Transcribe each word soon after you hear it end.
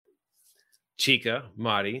Chica,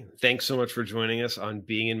 Madi, thanks so much for joining us on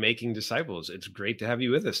Being and Making Disciples. It's great to have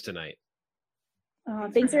you with us tonight.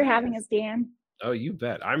 Thanks for having us, Dan. Oh, you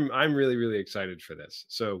bet. I'm really, really excited for this.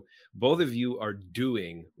 So both of you are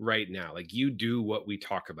doing right now, like you do what we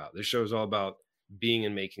talk about. This show is all about being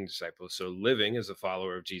and making disciples. So living as a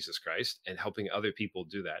follower of Jesus Christ and helping other people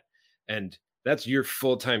do that. And that's your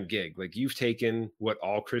full-time gig. Like you've taken what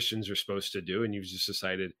all Christians are supposed to do and you've just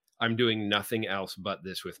decided, I'm doing nothing else but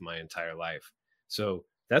this with my entire life. So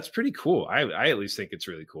that's pretty cool. I at least think it's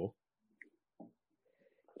really cool.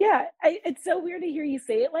 Yeah, it's so weird to hear you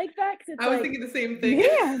say it like that because it's I was like, thinking the same thing.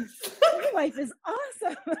 man, your life is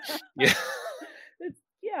awesome. Yeah.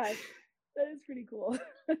 Yeah, that is pretty cool.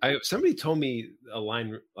 Somebody told me a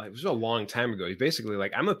line, like, it was a long time ago. He's basically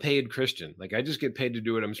like, I'm a paid Christian. Like, I just get paid to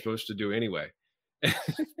do what I'm supposed to do anyway.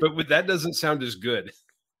 But that doesn't sound as good.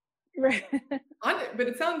 Right. But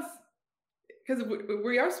it sounds, because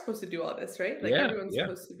we are supposed to do all this, right? Like everyone's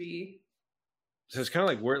supposed to be. So it's kind of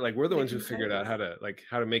like we're the ones who figured out how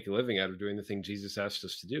to make a living out of doing the thing Jesus asked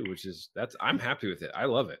us to do, which is I'm happy with it. I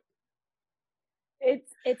love it.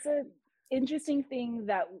 It's a interesting thing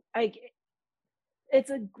that it's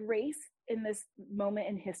a grace in this moment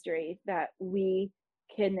in history that we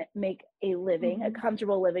can make a living, a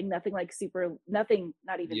comfortable living, nothing lavish,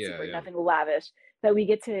 that we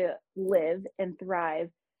get to live and thrive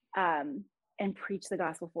and preach the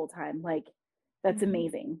gospel full time. Like that's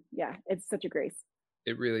amazing. Yeah, it's such a grace.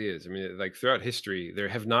 It really is. I mean, like throughout history, there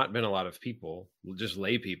have not been a lot of people, just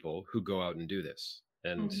lay people, who go out and do this.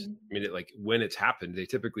 And I mean, when it's happened, they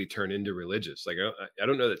typically turn into religious. Like I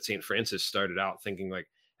don't know that St. Francis started out thinking like,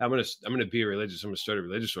 I'm gonna be a religious. I'm gonna start a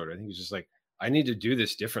religious order. I think he's just like, I need to do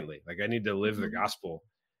this differently. Like I need to live the gospel,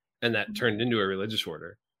 and that turned into a religious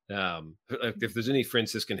order. If there's any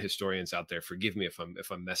Franciscan historians out there, forgive me if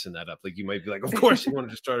I'm messing that up. Like you might be like, of course you wanted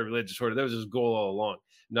to start a religious order. That was his goal all along.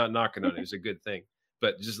 Not knocking on it. It was a good thing.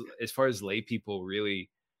 But just as far as lay people really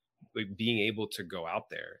being able to go out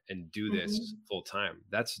there and do this full time,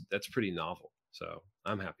 that's pretty novel. So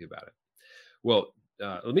I'm happy about it. Well,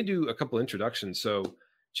 let me do a couple introductions. So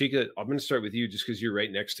Chica, I'm going to start with you just because you're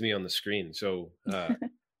right next to me on the screen. So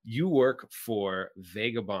you work for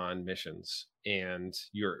Vagabond Missions and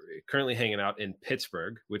you're currently hanging out in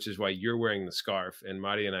Pittsburgh, which is why you're wearing the scarf and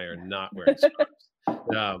Madi and I are not wearing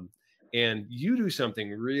scarves. And you do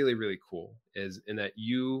something really, really cool in that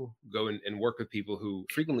you go and work with people who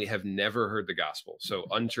frequently have never heard the gospel. So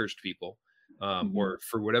unchurched people, or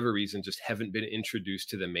for whatever reason, just haven't been introduced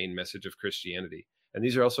to the main message of Christianity. And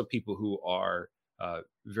these are also people who are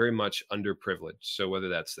very much underprivileged. So whether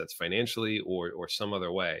that's financially or some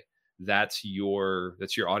other way, that's your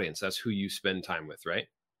audience. That's who you spend time with, right?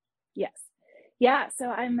 Yes. Yeah. So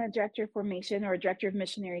I'm a director of formation or director of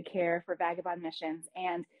missionary care for Vagabond Missions.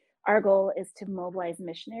 And our goal is to mobilize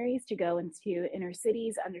missionaries to go into inner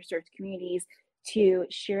cities, underserved communities, to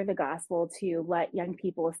share the gospel, to let young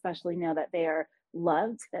people especially know that they are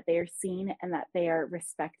loved, that they are seen, and that they are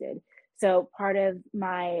respected. So part of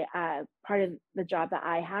the job that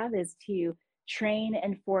I have is to train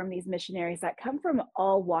and form these missionaries that come from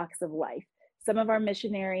all walks of life. Some of our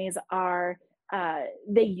missionaries are,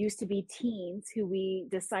 they used to be teens who we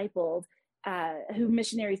discipled, who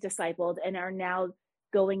missionaries discipled, and are now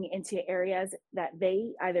going into areas that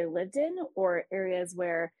they either lived in or areas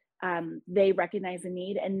where they recognize a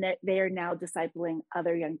need, and that they are now discipling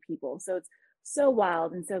other young people. So it's so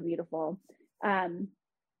wild and so beautiful.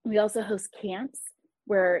 We also host camps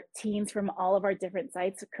where teens from all of our different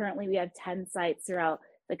sites, currently we have 10 sites throughout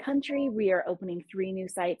the country. We are opening 3 new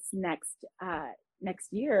sites next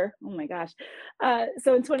year. Oh my gosh.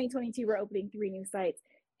 So in 2022, we're opening 3 new sites,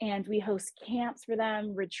 and we host camps for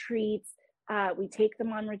them, retreats. We take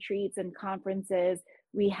them on retreats and conferences.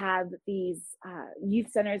 We have these youth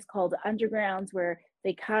centers called Undergrounds where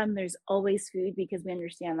they come. There's always food because we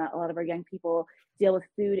understand that a lot of our young people deal with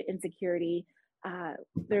food insecurity.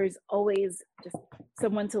 There's always just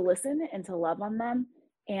someone to listen and to love on them.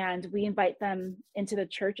 And we invite them into the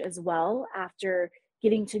church as well after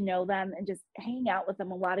getting to know them and just hanging out with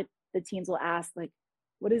them. A lot of the teens will ask, like,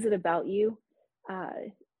 what is it about you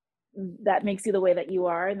that makes you the way that you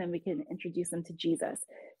are? And then we can introduce them to Jesus.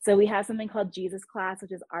 So we have something called Jesus Class,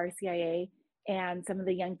 which is RCIA. And some of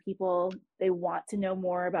the young people, they want to know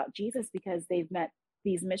more about Jesus because they've met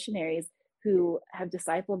these missionaries who have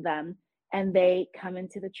discipled them, and they come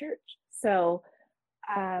into the church. So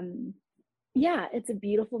yeah, it's a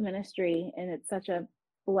beautiful ministry, and it's such a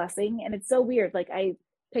blessing. And it's so weird. Like, I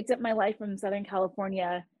picked up my life from Southern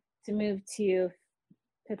California to move to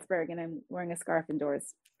Pittsburgh, and I'm wearing a scarf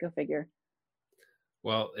indoors. Go figure.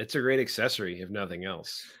 Well, it's a great accessory, if nothing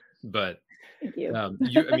else. But Thank you.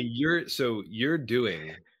 you're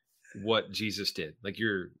doing what Jesus did. Like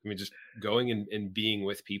just going and being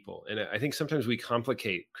with people. And I think sometimes we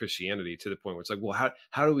complicate Christianity to the point where it's like, well,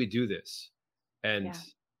 how do we do this? And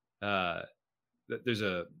uh, there's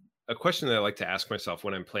a question that I like to ask myself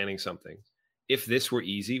when I'm planning something. If this were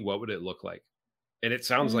easy, what would it look like? And it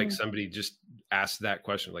sounds like somebody just asked that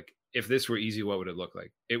question. Like, if this were easy, what would it look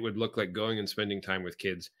like? It would look like going and spending time with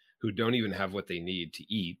kids who don't even have what they need to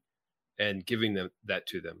eat and giving them that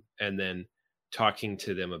to them, and then talking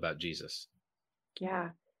to them about Jesus. Yeah.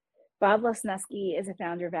 Bob Lesniewski is a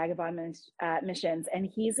founder of Vagabond Missions, and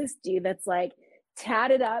he's this dude that's like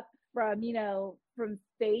tatted up from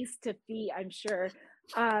face to feet, I'm sure.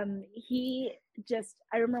 I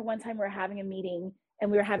remember one time we were having a meeting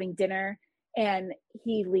and we were having dinner, and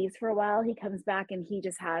he leaves for a while. He comes back and he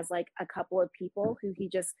just has like a couple of people who he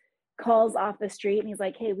just calls off the street, and he's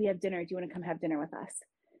like, hey, we have dinner. Do you want to come have dinner with us?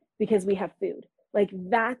 Because we have food. Like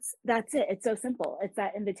that's it. It's so simple. It's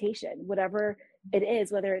that invitation, whatever it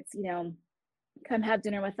is, whether it's, come have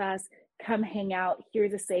dinner with us, come hang out.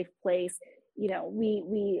 Here's a safe place.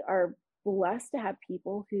 We are blessed to have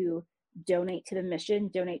people who donate to the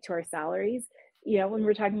mission, donate to our salaries. When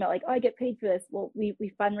we're talking about like, oh, I get paid for this. Well, we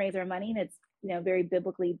fundraise our money, and it's, very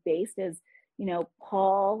biblically based, as,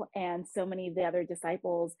 Paul and so many of the other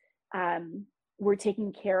disciples were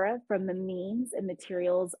taken care of from the means and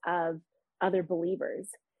materials of other believers.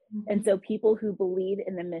 And so people who believe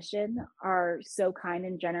in the mission are so kind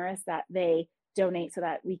and generous that they donate so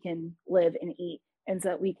that we can live and eat, and so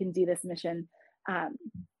that we can do this mission.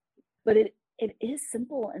 But it is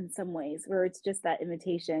simple in some ways, where it's just that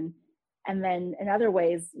invitation. And then in other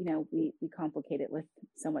ways, we complicate it with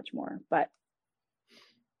so much more. But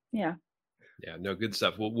yeah. Yeah, no, good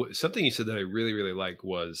stuff. Well, something you said that I really, really like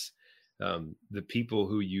was the people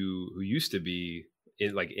who used to be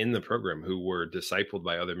in the program, who were discipled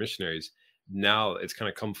by other missionaries. Now it's kind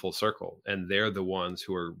of come full circle, and they're the ones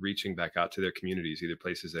who are reaching back out to their communities, either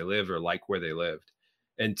places they live or like where they lived.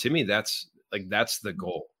 And to me, that's the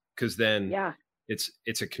goal, because then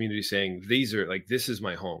it's a community saying, this is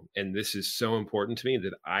my home, and this is so important to me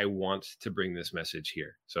that I want to bring this message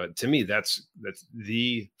here. So to me, that's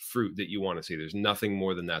the fruit that you want to see. There's nothing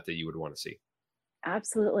more than that you would want to see.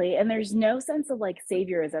 Absolutely. And there's no sense of like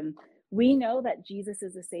saviorism. We know that Jesus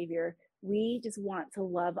is a savior. We just want to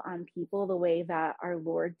love on people the way that our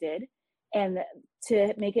Lord did, and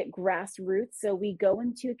to make it grassroots. So we go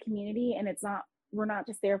into a community, and we're not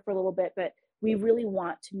just there for a little bit, but we really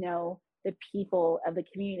want to know the people of the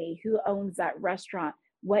community, who owns that restaurant,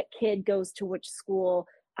 what kid goes to which school.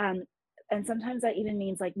 And sometimes that even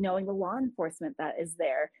means like knowing the law enforcement that is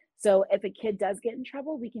there. So if a kid does get in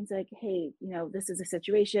trouble, we can say, like, hey, this is a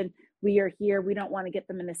situation. We are here. We don't want to get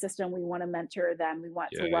them in the system. We want to mentor them. We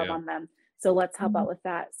want to love on them. So let's help out with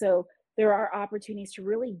that. So there are opportunities to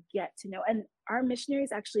really get to know. And our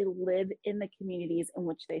missionaries actually live in the communities in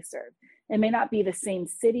which they serve. It may not be the same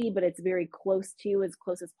city, but it's very close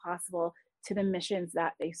as possible to the missions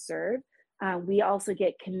that they serve. We also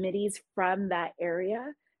get committees from that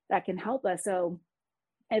area that can help us. So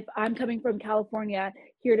if I'm coming from California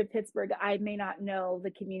here to Pittsburgh, I may not know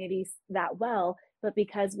the communities that well, but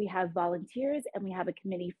because we have volunteers and we have a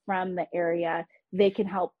committee from the area, they can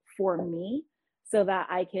help for me, so that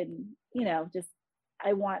I can,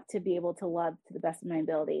 I want to be able to love to the best of my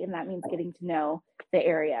ability. And that means getting to know the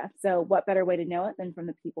area. So what better way to know it than from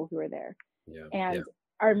the people who are there? And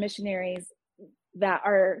our missionaries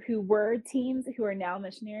who were teens, who are now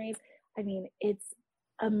missionaries, I mean, it's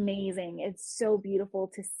amazing. It's so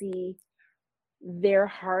beautiful to see their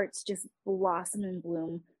hearts just blossom and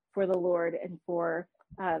bloom for the Lord and for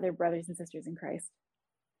their brothers and sisters in Christ.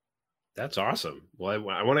 That's awesome. Well,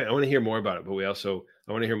 I want to hear more about it, but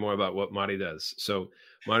I want to hear more about what Mari does. So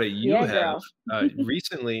Mari, you have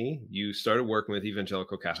recently, you started working with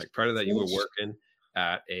Evangelical Catholic. Prior to that, you were working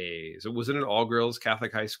at so was it an all-girls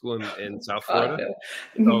Catholic high school in South Florida?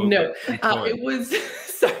 No. It was,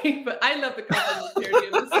 sorry, but I love the complementarity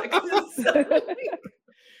of the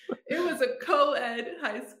It was a co-ed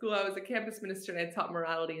high school. I was a campus minister, and I taught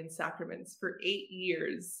morality and sacraments for 8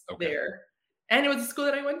 years there. And it was a school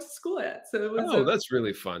that I went to school at. So it was that's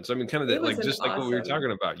really fun. So I mean, kind of that, like, just like what we were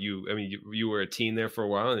talking about. You were a teen there for a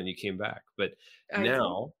while, and then you came back. But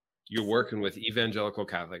now you're working with Evangelical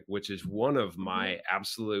Catholic, which is one of my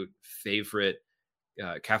absolute favorite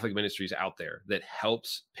Catholic ministries out there that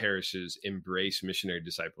helps parishes embrace missionary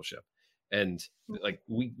discipleship. And like,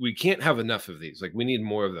 we can't have enough of these. Like, we need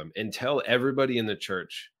more of them. Until everybody in the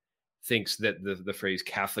church thinks that the phrase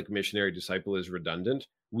Catholic missionary disciple is redundant,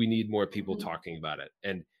 we need more people talking about it.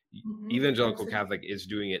 And evangelical Catholic is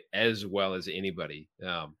doing it as well as anybody.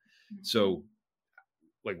 So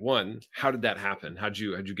like, one, how did that happen? How'd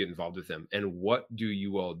you get involved with them? And what do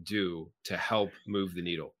you all do to help move the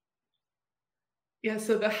needle? Yeah,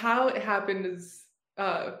 so the how it happened is,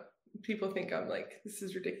 people think I'm like, this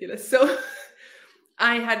is ridiculous. So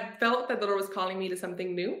I had felt that the Lord was calling me to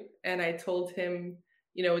something new. And I told him,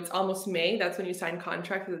 it's almost May. That's when you sign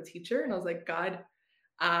contract as a teacher. And I was like, God,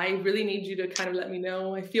 I really need you to kind of let me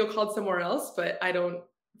know. I feel called somewhere else, but I don't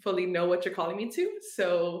fully know what you're calling me to.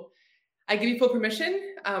 So I give you full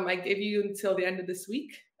permission. I give you until the end of this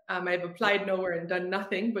week. I've applied nowhere and done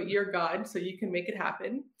nothing, but you're God, so you can make it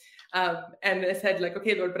happen. And I said, like,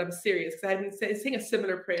 okay, Lord, but I'm serious, because I had been saying a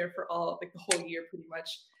similar prayer for the whole year pretty much.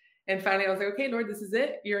 And finally, I was like, okay, Lord, this is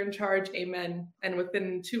it. You're in charge. Amen. And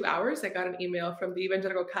within 2 hours, I got an email from the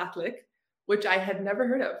Evangelical Catholic, which I had never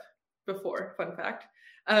heard of before. Fun fact.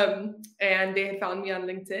 And they had found me on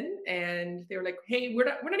LinkedIn, and they were like, hey, we're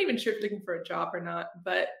not even sure if you're looking for a job or not,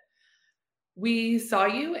 but we saw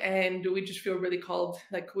you and we just feel really called.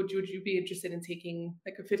 Like, would you be interested in taking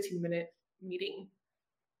like a 15-minute meeting?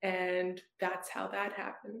 And that's how that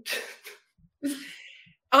happened.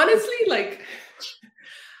 Honestly, like,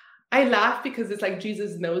 I laugh because it's like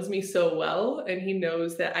Jesus knows me so well, and he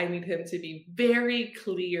knows that I need him to be very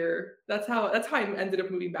clear. That's how I ended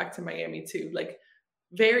up moving back to Miami too. Like,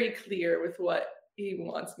 very clear with what he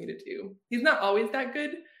wants me to do. He's not always that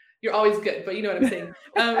good. You're always good, but you know what I'm saying.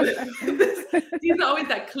 He's not always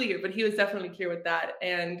that clear, but he was definitely clear with that.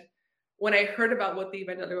 And when I heard about what the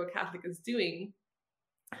Evangelical Catholic is doing,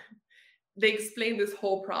 they explained this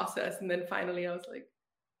whole process. And then finally I was like,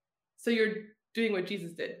 so you're doing what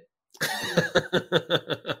Jesus did.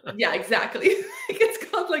 Yeah, exactly.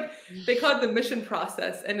 It's called they call it the mission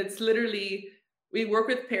process. And it's literally, we work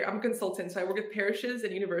with, I'm a consultant, so I work with parishes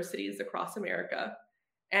and universities across America.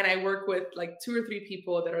 And I work with like 2 or 3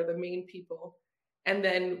 people that are the main people. And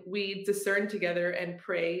then we discern together and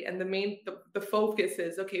pray. And the focus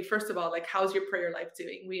is, okay, first of all, like, how's your prayer life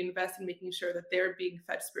doing? We invest in making sure that they're being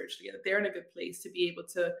fed spiritually, that they're in a good place to be able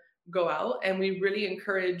to go out. And we really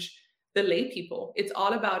encourage the lay people. It's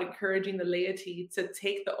all about encouraging the laity to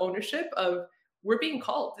take the ownership of, we're being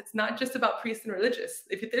called. It's not just about priests and religious.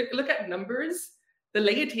 If you look at numbers, the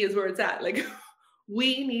laity is where it's at. Like,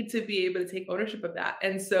 we need to be able to take ownership of that.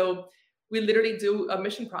 And so we literally do a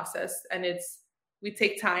mission process, and we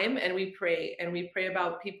take time and we pray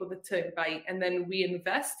about people to invite. And then we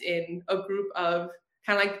invest in a group of,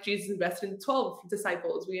 kind of like Jesus invested in 12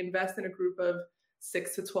 disciples. We invest in a group of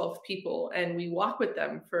 6 to 12 people, and we walk with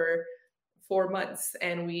them for 4 months,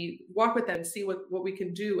 and we walk with them and see what we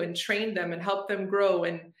can do and train them and help them grow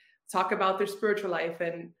and talk about their spiritual life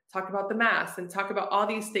and talk about the mass and talk about all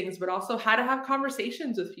these things, but also how to have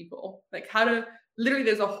conversations with people. Like, literally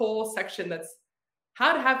there's a whole section that's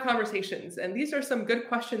how to have conversations. And these are some good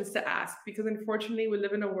questions to ask, because unfortunately we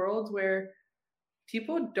live in a world where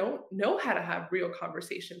people don't know how to have real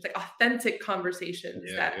conversations, like authentic conversations.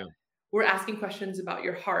 We're asking questions about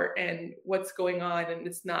your heart and what's going on. And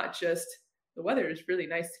it's not just, the weather is really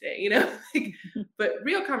nice today, but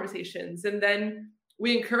real conversations. And then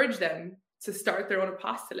we encourage them to start their own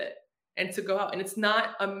apostolate and to go out. And it's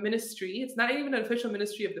not a ministry. It's not even an official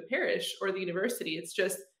ministry of the parish or the university. It's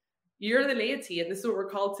just, you're the laity, and this is what we're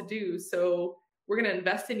called to do. So we're going to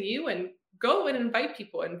invest in you, and go and invite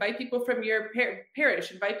people from your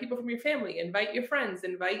parish, invite people from your family, invite your friends,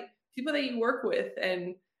 invite people that you work with,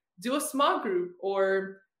 and do a small group,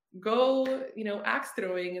 or go, axe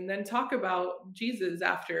throwing, and then talk about Jesus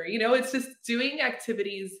after. It's just doing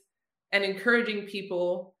activities and encouraging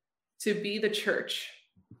people to be the church.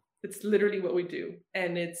 It's literally what we do.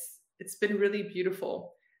 And it's been really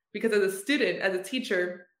beautiful, because as a student, as a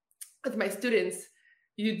teacher, with my students,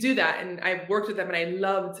 you do that. And I've worked with them, and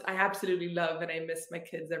I absolutely love, and I miss my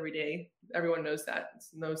kids every day. Everyone knows that. It's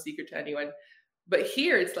no secret to anyone. But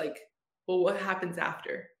here it's like, well, what happens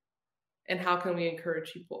after? And how can we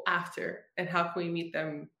encourage people after? And how can we meet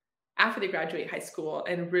them after they graduate high school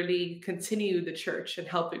and really continue the church and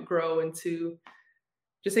help it grow into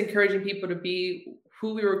just encouraging people to be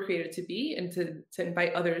who we were created to be, and to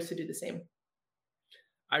invite others to do the same.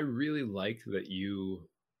 I really like that you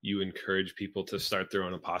encourage people to start their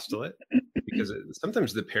own apostolate, because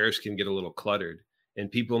sometimes the parish can get a little cluttered,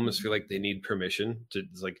 and people almost feel like they need permission to.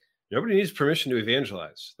 It's like, nobody needs permission to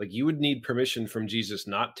evangelize. Like, you would need permission from Jesus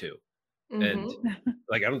not to. And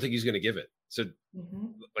like, I don't think he's going to give it. So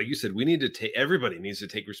like you said, we need to everybody needs to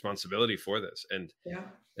take responsibility for this. And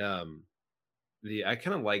I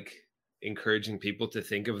kind of like encouraging people to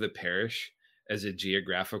think of the parish as a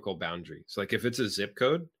geographical boundary. So like, if it's a zip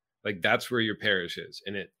code, like, that's where your parish is.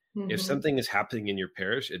 And If something is happening in your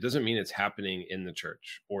parish, it doesn't mean it's happening in the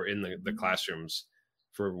church or in the classrooms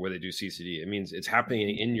for where they do CCD. It means it's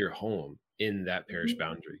happening in your home, in that parish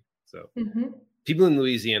boundary. So people in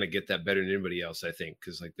Louisiana get that better than anybody else, I think,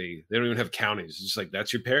 because like they don't even have counties. It's just like,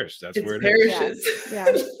 that's your parish. That's where it parishes. Is.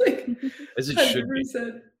 Yeah. Like, as it should be.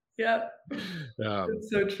 Yeah. That's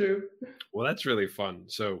so true. Well, that's really fun.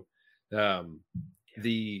 So there's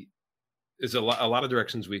a lot of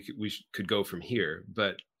directions we could go from here,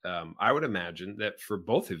 but I would imagine that for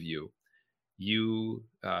both of you,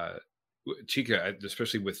 Chika,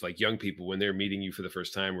 especially with like young people when they're meeting you for the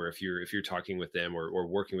first time, or if you're talking with them or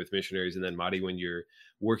working with missionaries, and then Mari, when you're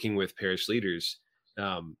working with parish leaders,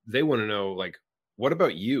 they want to know, like, what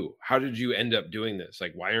about you? How did you end up doing this?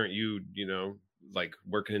 Like, why aren't you, like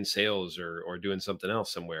working in sales or doing something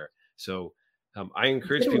else somewhere? So I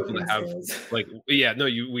encourage people to have like,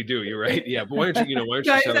 we do. You're right. Yeah. But why don't you,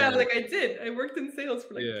 Guys, I did. I worked in sales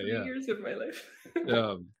for like 3 years of my life.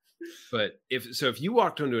 But if you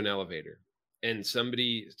walked onto an elevator and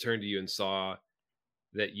somebody turned to you and saw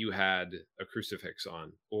that you had a crucifix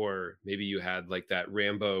on, or maybe you had like that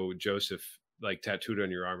Rambo Joseph like tattooed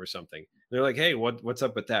on your arm or something, and they're like, hey, what's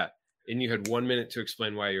up with that? And you had 1 minute to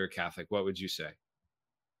explain why you're a Catholic, what would you say?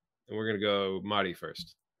 And we're going to go Mari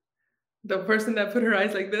first. The person that put her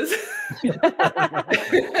eyes like this.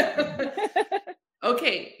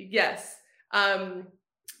 Okay. Yes.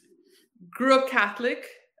 Grew up Catholic.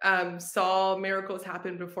 Saw miracles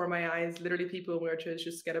happen before my eyes. Literally, people in wheelchairs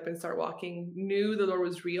just get up and start walking. Knew the Lord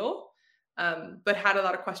was real, but had a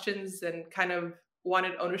lot of questions and kind of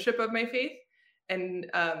wanted ownership of my faith. And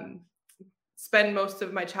spent most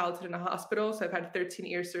of my childhood in a hospital. So I've had 13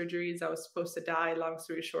 ear surgeries. I was supposed to die. Long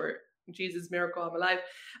story short, Jesus, miracle, I'm alive.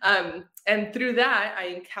 And through that, I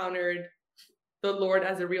encountered the Lord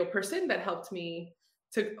as a real person that helped me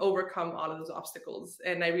to overcome all of those obstacles.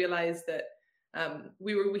 And I realized that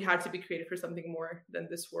we had to be created for something more than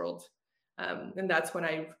this world. And that's when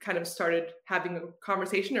I kind of started having a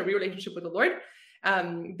conversation, a real relationship with the Lord.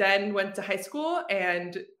 Then went to high school,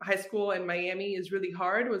 and high school in Miami is really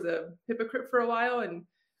hard. Was a hypocrite for a while, and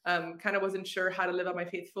kind of wasn't sure how to live out my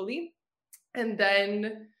faith fully. And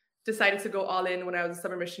then decided to go all in when I was a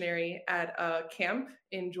summer missionary at a camp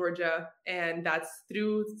in Georgia. And that's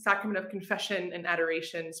through sacrament of confession and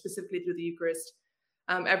adoration, specifically through the Eucharist.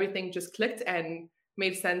 Everything just clicked and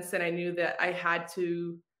made sense. And I knew that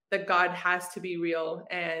that God has to be real.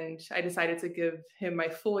 And I decided to give him my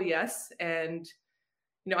full yes. And,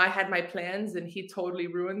 I had my plans and he totally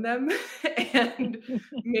ruined them and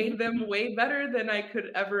made them way better than I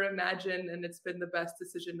could ever imagine. And it's been the best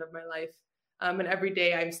decision of my life. And every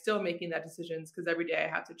day I'm still making that decisions, because every day I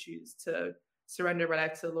have to choose to surrender my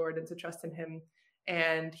life to the Lord and to trust in him.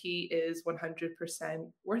 And he is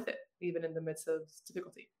 100% worth it, even in the midst of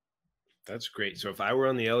difficulty. That's great. So if I were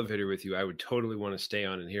on the elevator with you, I would totally want to stay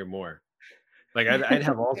on and hear more. Like I'd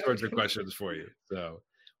have all sorts of questions for you. So,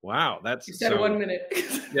 wow. That's you said 1 minute.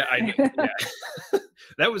 Yeah, I know. Yeah.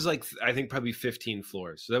 That was like, I think probably 15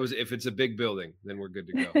 floors. So that was, if it's a big building, then we're good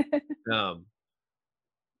to go.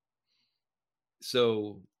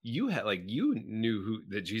 So you knew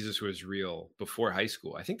that Jesus was real before high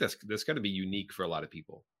school. I think that's got to be unique for a lot of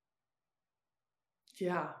people.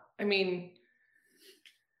 Yeah. I mean,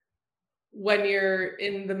 when you're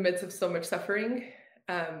in the midst of so much suffering,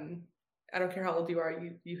 I don't care how old you are,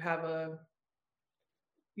 you have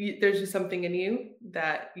there's just something in you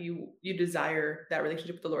that you desire that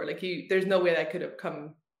relationship with the Lord. Like there's no way that I could have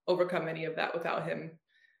overcome any of that without him.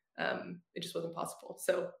 It just wasn't possible.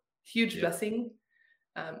 So huge blessing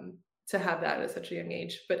to have that at such a young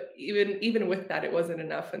age. But even with that, it wasn't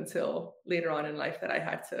enough until later on in life that I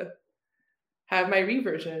had to have my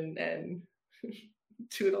reversion and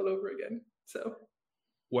do it all over again. So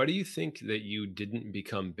why do you think that you didn't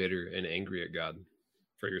become bitter and angry at God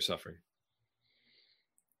for your suffering?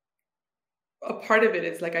 A part of it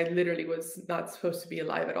is like I literally was not supposed to be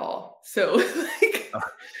alive at all. So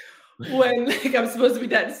when I'm supposed to be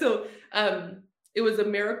dead. So it was a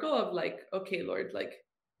miracle of like, okay, Lord, like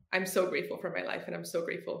I'm so grateful for my life, and I'm so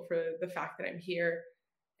grateful for the fact that I'm here.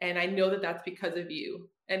 And I know that that's because of you.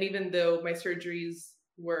 And even though my surgeries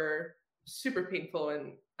were super painful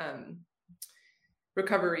and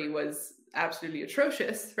recovery was absolutely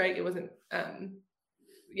atrocious, right? It wasn't,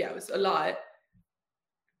 it was a lot.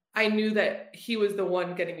 I knew that he was the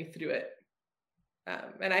one getting me through it.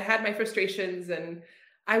 And I had my frustrations, and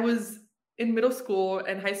I was in middle school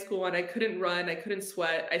and high school, and I couldn't run, I couldn't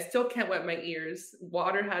sweat. I still can't wet my ears.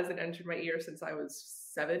 Water hasn't entered my ear since I was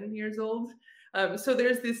 7 years old. So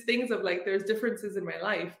there's these things of like, there's differences in my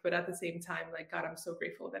life, but at the same time, like, God, I'm so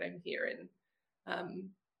grateful that I'm here. And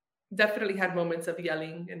definitely had moments of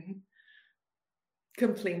yelling and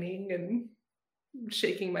complaining and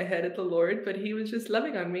shaking my head at the Lord, but he was just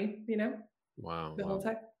loving on me, Wow. the whole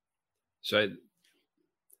time. So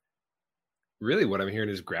really what I'm hearing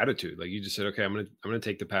is gratitude. Like you just said, okay, I'm going to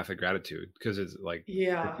take the path of gratitude, because it's like,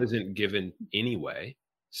 it isn't given anyway.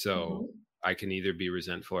 So I can either be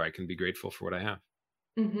resentful or I can be grateful for what I have.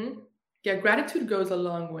 Yeah. Gratitude goes a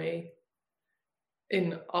long way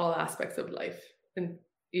in all aspects of life, and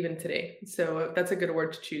even today. So that's a good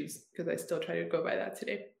word to choose, because I still try to go by that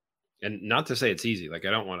today. And not to say it's easy. Like,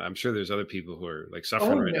 I'm sure there's other people who are like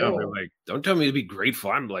suffering right now. They're like, don't tell me to be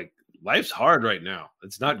grateful. I'm like, life's hard right now.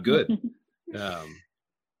 It's not good.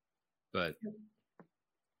 But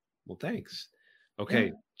well, thanks.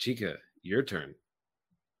 Okay. Chika, your turn.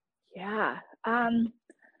 Yeah.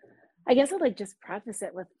 I guess I'd like just preface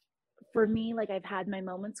it with, for me, like I've had my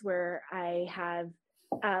moments where I have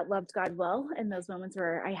loved God well, and those moments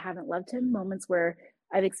where I haven't loved him, moments where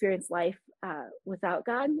I've experienced life without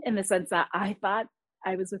God, in the sense that I thought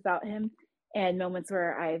I was without him, and moments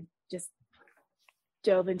where I've just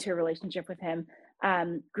dove into a relationship with him.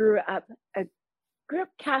 Grew up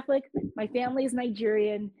Catholic. My family is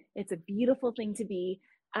Nigerian. It's a beautiful thing to be.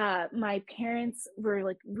 My parents were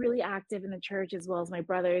like really active in the church, as well as my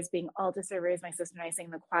brothers being altar servers. My sister and I sang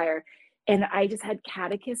in the choir. And I just had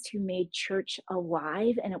catechists who made church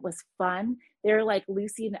alive, and it was fun. They were like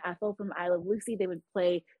Lucy and Ethel from I Love Lucy. They would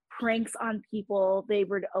play pranks on people. They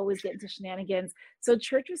would always get into shenanigans. So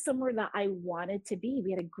church was somewhere that I wanted to be.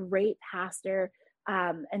 We had a great pastor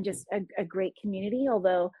and just a great community,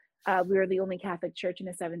 although we were the only Catholic church in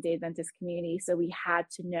a Seventh-day Adventist community. So we had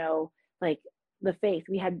to know like the faith.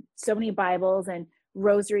 We had so many Bibles and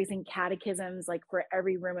rosaries and catechisms, like for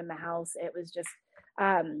every room in the house. It was just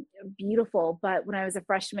beautiful. But when I was a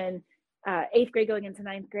freshman, 8th grade going into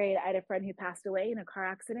 9th grade, I had a friend who passed away in a car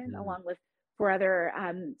accident along with 4 other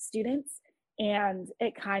students. And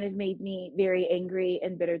it kind of made me very angry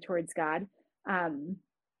and bitter towards God.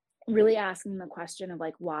 Really asking the question of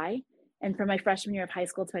like, why? And from my freshman year of high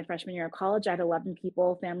school to my freshman year of college, I had 11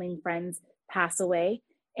 people, family and friends, pass away.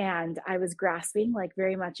 And I was grasping, like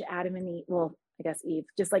very much Adam and Eve, well, I guess Eve,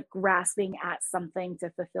 just like grasping at something to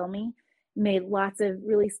fulfill me. Made lots of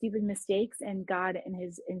really stupid mistakes, and God in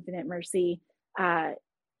his infinite mercy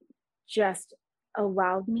just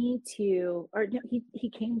allowed me to, or no, he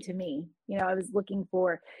came to me. I was looking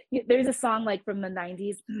for, there's a song like from the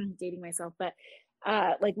 90s, dating myself, but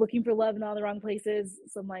like looking for love in all the wrong places,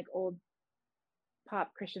 some like old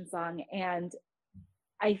pop Christian song. And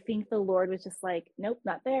I think the Lord was just like, nope,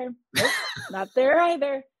 not there. Nope, not there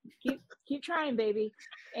either. Keep trying, baby.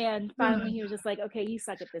 And finally he was just like, okay, you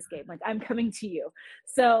suck at this game. Like, I'm coming to you.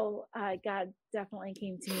 So God definitely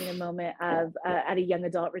came to me in a moment of at a young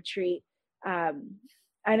adult retreat. I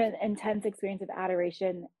had an intense experience of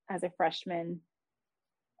adoration as a freshman.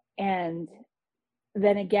 And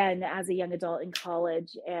then again, as a young adult in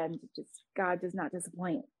college, and just God does not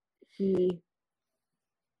disappoint.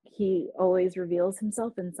 He always reveals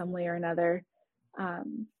himself in some way or another.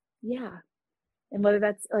 Yeah. And whether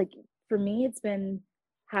that's like, for me, it's been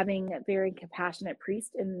having a very compassionate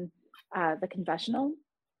priest in the confessional,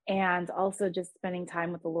 and also just spending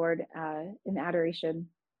time with the Lord in adoration.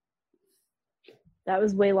 That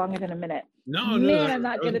was way longer than a minute. No, I'm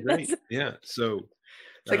not good at this. Yeah. So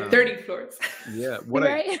it's like 30 floors. Yeah.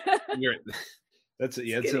 Right? That's it.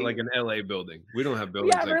 Yeah, it's like an LA building. We don't have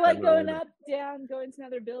buildings. Yeah, we're like going up, down, going to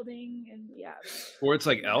another building, and yeah. Or it's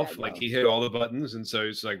like Elf, like he hit all the buttons, and so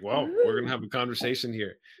it's like, well, we're gonna have a conveation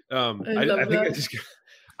here. I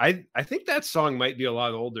think that song might be a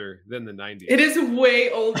lot older than the 90s. It is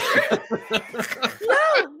way older. No.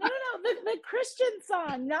 The Christian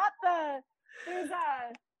song, not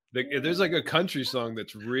there's like a country song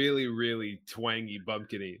that's really, really twangy,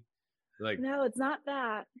 bumpkiny. Like, no, it's not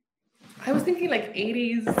that. I was thinking like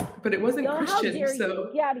 80s, but it wasn't Christian. How dare you?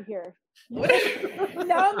 Get out of here. No,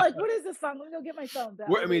 I'm like, what is this song? Let me go get my phone.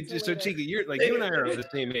 So Chika, you and I are of the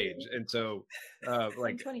same age, and so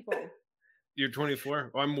like, I'm 24. You're 24.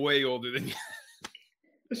 I'm way older than you.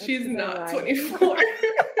 She's not 24.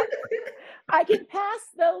 I can pass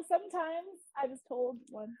though sometimes. I was told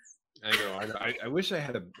once. I know. I wish I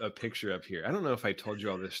had a picture up here. I don't know if I told you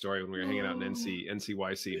all this story when we were hanging out in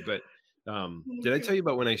NCYC, but did I tell you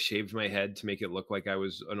about when I shaved my head to make it look like I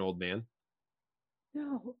was an old man?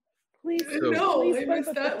 No, please. No, I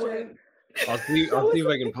missed that one. I'll see if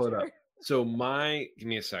I can pull it up. So give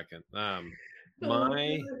me a second. When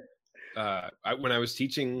I was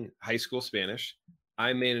teaching high school Spanish,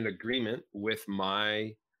 I made an agreement with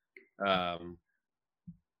my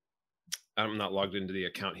I'm not logged into the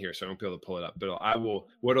account here, so I won't be able to pull it up. But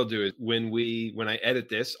what I'll do is when I edit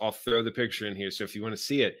this, I'll throw the picture in here. So if you want to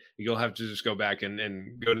see it, you'll have to just go back and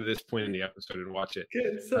go to this point in the episode and watch it.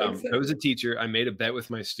 Good. So I was a teacher. I made a bet with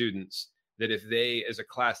my students that if they, as a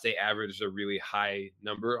class, they averaged a really high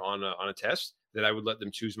number on a test, that I would let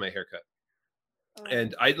them choose my haircut.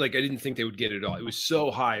 And I didn't think they would get it at all. It was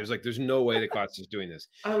so high. It was like, there's no way the class is doing this.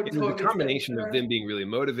 It was a combination of them being really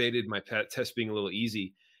motivated, my test being a little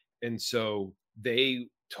easy. And so they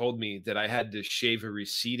told me that I had to shave a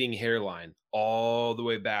receding hairline all the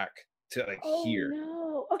way back to here.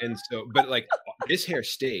 No. And so, but this hair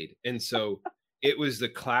stayed. And so it was the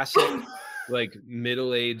classic,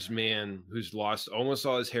 middle-aged man who's lost almost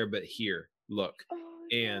all his hair, but here look.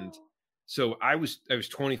 And so I was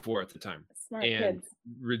 24 at the time. Smart and kids.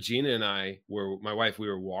 Regina and my wife, we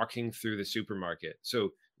were walking through the supermarket. So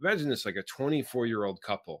imagine this, like a 24-year-old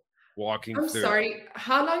couple walking through. I'm sorry.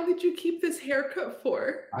 How long did you keep this haircut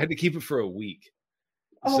for? I had to keep it for a week.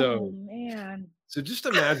 Oh, man. So just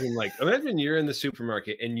imagine you're in the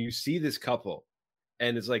supermarket and you see this couple,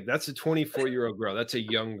 and it's like, that's a 24-year-old girl. That's a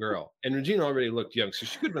young girl. And Regina already looked young, so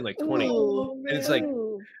she could have been like 20. And it's like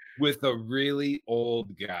with a really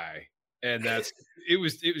old guy. And it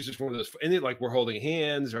was just one of those, and then we're holding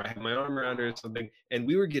hands, or I have my arm around her or something, and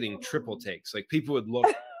we were getting triple takes. Like, people would look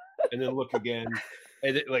and then look again,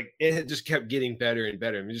 and it had just kept getting better and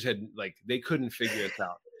better. And we just had they couldn't figure it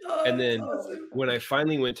out. And then when I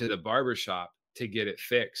finally went to the barber shop to get it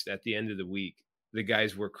fixed at the end of the week, the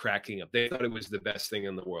guys were cracking up. They thought it was the best thing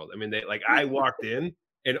in the world. I mean, I walked in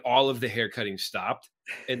and all of the hair cutting stopped,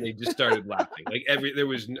 and they just started laughing.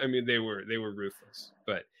 They were ruthless,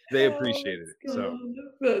 but they appreciated it. So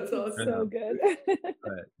that's awesome. So good.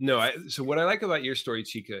 So what I like about your story,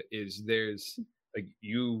 Chika, is there's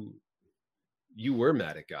you were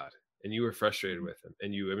mad at God, and you were frustrated with him,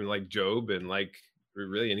 and like Job, and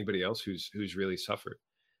really anybody else who's really suffered.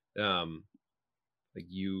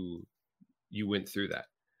 You went through that,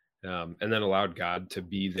 and then allowed God to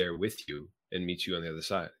be there with you and meet you on the other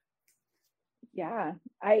side. Yeah.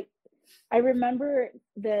 I remember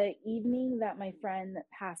the evening that my friend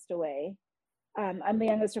passed away. I'm the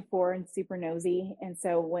youngest of 4 and super nosy. And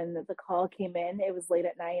so when the call came in, it was late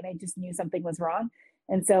at night, and I just knew something was wrong.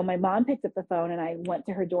 And so my mom picked up the phone, and I went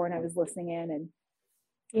to her door, and I was listening in,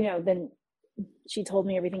 and, then she told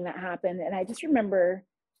me everything that happened. And I just remember,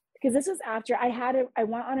 because this was after I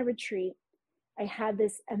went on a retreat. I had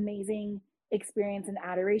this amazing experience in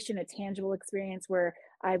adoration, a tangible experience where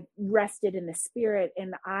I rested in the spirit,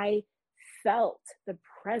 and I felt the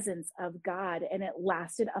presence of God, and it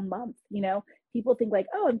lasted a month. People think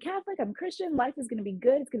oh, I'm Catholic, I'm Christian, life is going to be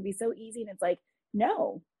good, it's going to be so easy. And it's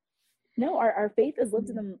no, our faith is lived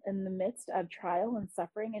in the midst of trial and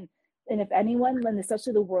suffering. And if anyone, and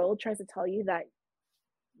especially the world, tries to tell you that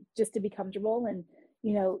just to be comfortable and,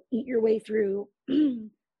 eat your way through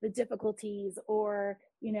the difficulties, or,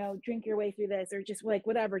 drink your way through this, or just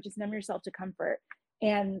whatever, just numb yourself to comfort.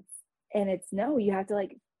 And it's no, you have to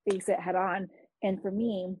face it head on. And for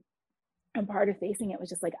me, and part of facing it was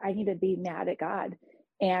just I need to be mad at God.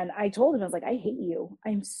 And I told him, I was I hate you.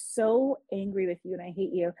 I'm so angry with you, and I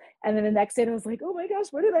hate you. And then the next day I was oh my gosh,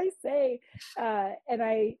 what did I say? And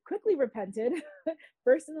I quickly repented.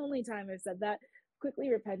 First and only time I've said that, quickly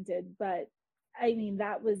repented. But I mean,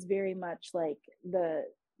 that was very much the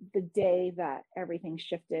day that everything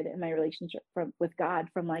shifted in my relationship with God,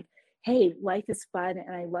 from hey, life is fun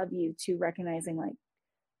and I love you, to recognizing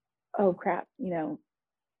oh crap,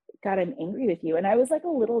 God, I'm angry with you. And I was a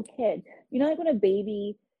little kid, when a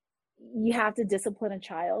baby, you have to discipline a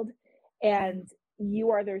child, and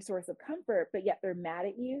you are their source of comfort, but yet they're mad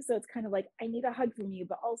at you. So it's kind of I need a hug from you,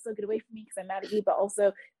 but also get away from me because I'm mad at you, but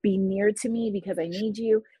also be near to me because I need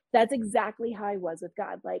you. That's exactly how I was with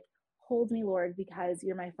God. Hold me, Lord, because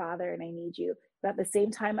you're my Father and I need you. But at the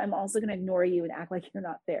same time, I'm also going to ignore you and act like you're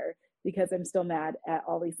not there, because I'm still mad at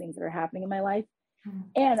all these things that are happening in my life.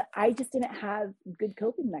 And I just didn't have good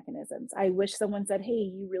coping mechanisms. I wish someone said, hey,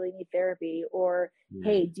 you really need therapy, or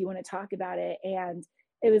hey, do you want to talk about it? And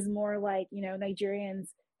it was more Nigerians,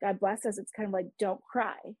 God bless us, it's kind of don't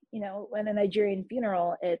cry. In a Nigerian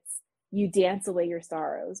funeral, it's you dance away your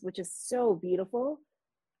sorrows, which is so beautiful.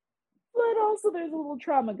 But also there's a little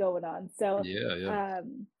trauma going on. So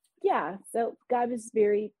so God was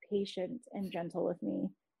very patient and gentle with me,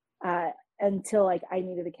 until I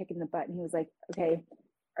needed a kick in the butt, and he was okay,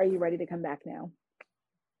 are you ready to come back now?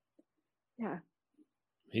 Yeah.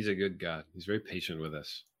 He's a good God. He's very patient with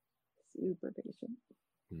us. Super patient.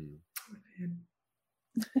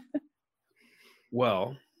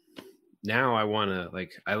 Well, now I want to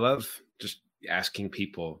I love just asking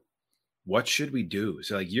people what should we do?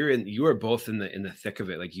 So like you are both in the thick of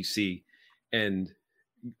it, like you see. And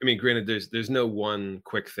I mean, granted, there's no one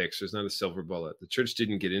quick fix. There's not a silver bullet. The church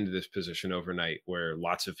didn't get into this position overnight where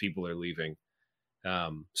lots of people are leaving.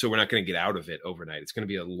 So we're not going to get out of it overnight. It's going to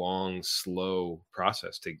be a long, slow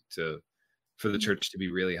process for the church to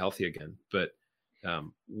be really healthy again. But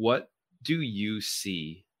what do you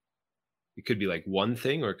see? It could be like one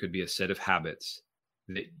thing, or it could be a set of habits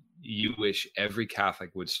that you wish every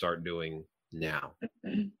Catholic would start doing now.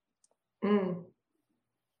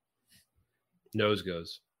 Nose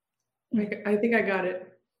goes. I think I got it.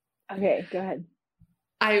 Okay, go ahead.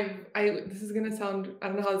 This is gonna sound, I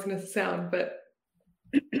don't know how it's gonna sound, but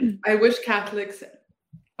I wish Catholics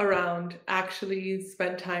around actually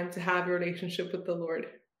spend time to have a relationship with the Lord.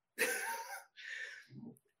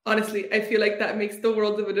 Honestly, I feel like that makes the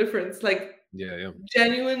world of a difference. Like,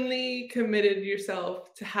 genuinely committed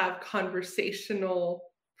yourself to have conversational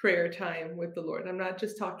prayer time with the Lord. I'm not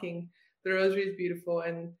just talking, the rosary is beautiful,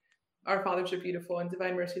 and our fathers are beautiful, and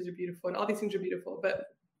divine mercies are beautiful, and all these things are beautiful. But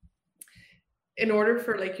in order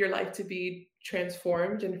for like your life to be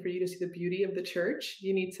transformed and for you to see the beauty of the church,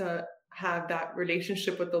 you need to have that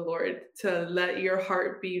relationship with the Lord, to let your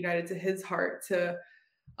heart be united to his heart, to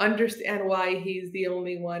understand why he's the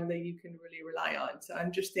only one that you can really rely on, to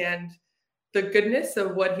understand the goodness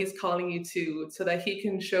of what he's calling you to, so that he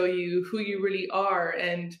can show you who you really are.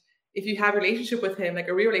 And if you have a relationship with him, like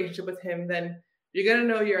a real relationship with him, then you're going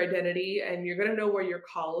to know your identity, and you're going to know where you're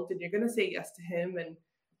called, and you're going to say yes to him, and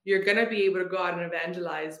you're going to be able to go out and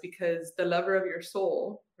evangelize, because the lover of your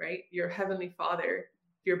soul, right? Your heavenly Father,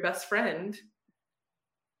 your best friend,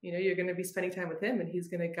 you're going to be spending time with him, and he's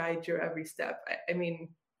going to guide your every step. I mean,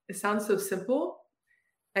 it sounds so simple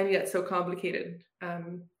and yet so complicated. I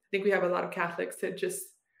think we have a lot of Catholics that just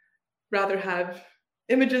rather have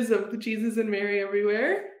images of Jesus and Mary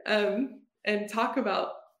everywhere, and talk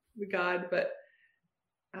about God, but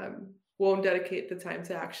won't dedicate the time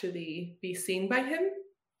to actually be seen by him,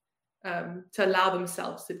 to allow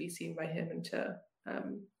themselves to be seen by him, and to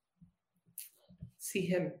see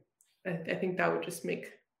him. I think that would just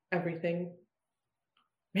make everything,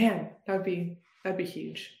 man, that'd be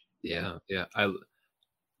huge. Yeah.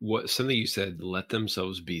 Something you said, let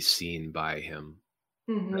themselves be seen by him.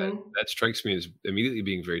 That strikes me as immediately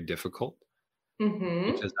being very difficult,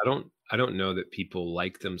 because I don't know that people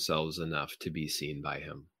like themselves enough to be seen by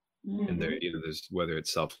him. And there's, whether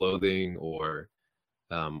it's self-loathing or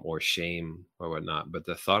shame or whatnot, but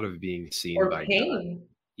the thought of being seen or by pain.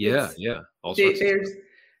 God, all sorts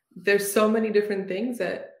there's so many different things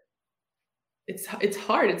that it's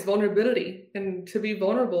hard. It's vulnerability, and to be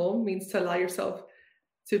vulnerable means to allow yourself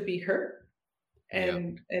to be hurt,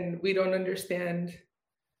 and we don't understand.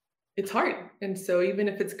 It's hard. And so even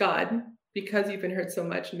if it's God, because you've been hurt so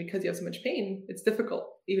much and because you have so much pain, it's difficult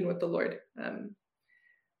even with the Lord.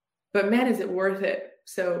 But man, is it worth it?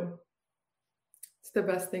 So it's the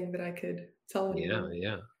best thing that I could tell anyone.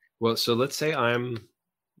 Yeah. Well, so let's say I'm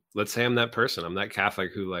that person. I'm that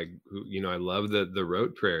Catholic who I love the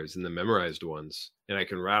rote prayers and the memorized ones, and I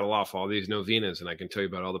can rattle off all these novenas, and I can tell you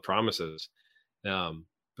about all the promises.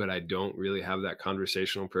 But I don't really have that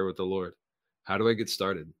conversational prayer with the Lord. How do I get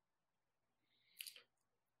started?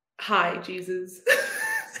 Hi, Jesus.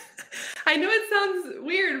 I know it sounds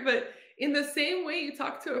weird, but in the same way you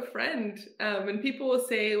talk to a friend, and people will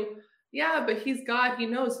say, yeah, but he's God, he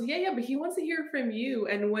knows. So yeah, but he wants to hear from you.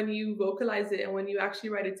 And when you vocalize it, and when you actually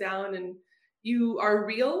write it down, and you are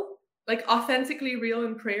real, like authentically real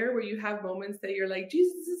in prayer, where you have moments that you're like,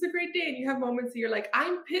 Jesus, this is a great day. And you have moments that you're like,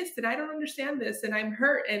 I'm pissed and I don't understand this, and I'm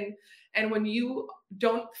hurt. And when you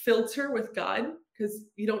don't filter with God, because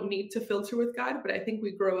you don't need to filter with God, but I think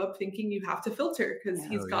we grow up thinking you have to filter because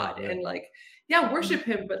he's God. And like, worship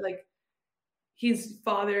him, but like, he's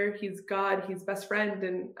Father, he's God, he's best friend,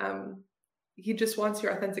 and he just wants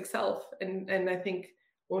your authentic self. And I think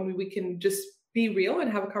when we can just be real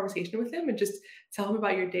and have a conversation with him, and just tell him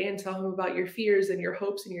about your day, and tell him about your fears and your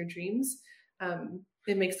hopes and your dreams,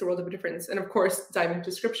 it makes the world of a difference. And of course, dive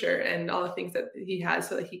into scripture and all the things that he has,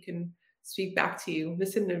 so that he can speak back to you.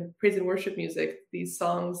 Listen to praise and worship music, these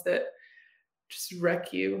songs that just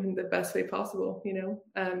wreck you in the best way possible,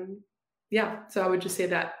 So I would just say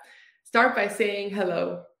that. Start by saying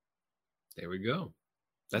hello. There we go.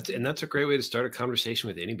 That's a great way to start a conversation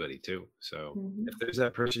with anybody too. So if there's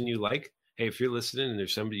that person you like, hey, if you're listening and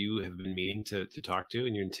there's somebody you have been meaning to talk to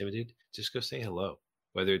and you're intimidated, just go say hello,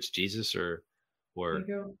 whether it's Jesus or. There you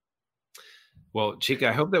go. Well, Chica,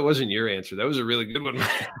 I hope that wasn't your answer. That was a really good one.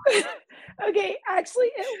 Okay, actually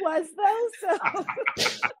it was though.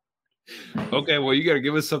 So Okay, well, you got to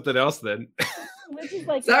give us something else then. Which is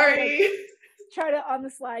like, sorry. Try to on the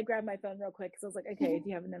slide grab my phone real quick because I was like, okay, do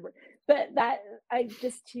you have a number? But that I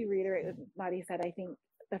just to reiterate what Madi said, I think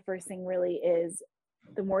the first thing really is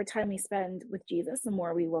the more time we spend with Jesus, the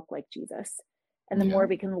more we look like Jesus, and the more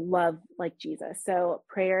we can love like Jesus. So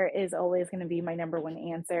prayer is always going to be my number one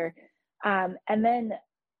answer. And then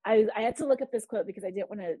I had to look up this quote because I didn't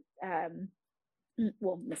want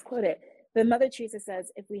to misquote it. But Mother Teresa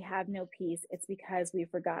says, if we have no peace, it's because we've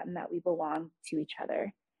forgotten that we belong to each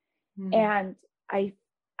other. And I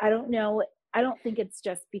don't know. I don't think it's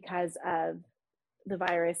just because of the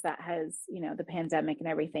virus that has, the pandemic and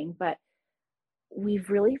everything, but we've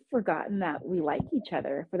really forgotten that we like each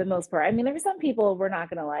other for the most part. I mean, there are some people we're not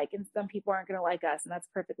going to like, and some people aren't going to like us, and that's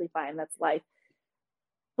perfectly fine. That's life.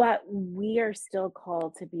 But we are still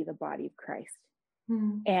called to be the body of Christ.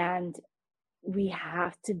 And we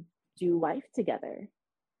have to do life together.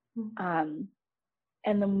 And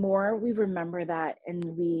the more we remember that and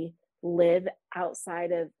we live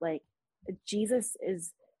outside of, like, Jesus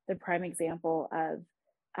is the prime example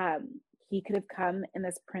of he could have come in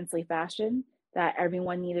this princely fashion that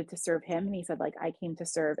everyone needed to serve him, and he said, like, I came to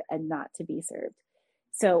serve and not to be served.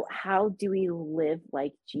 So how do we live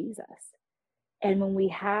like Jesus? And when we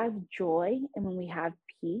have joy and when we have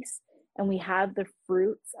peace and we have the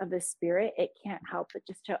fruits of the Spirit, it can't help but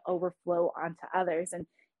just to overflow onto others. And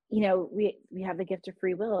we have the gift of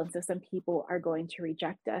free will. And so some people are going to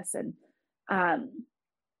reject us. And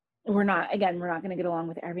we're not going to get along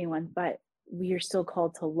with everyone, but we are still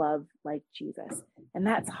called to love like Jesus. And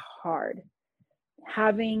that's hard.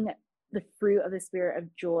 Having the fruit of the Spirit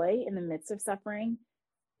of joy in the midst of suffering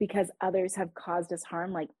because others have caused us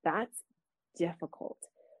harm, like, that's difficult.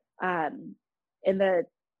 In the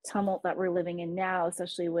tumult that we're living in now,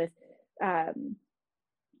 especially with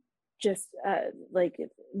like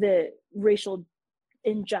the racial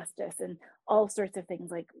injustice and all sorts of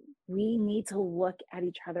things, like, we need to look at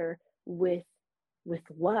each other with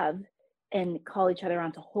love and call each other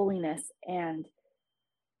onto holiness. And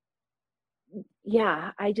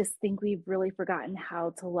I just think we've really forgotten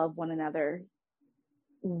how to love one another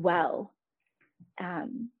well.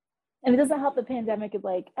 And it doesn't help the pandemic of,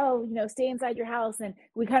 like, stay inside your house. And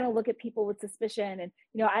we kind of look at people with suspicion. And,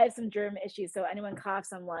 I have some germ issues. So anyone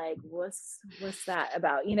coughs, I'm like, what's that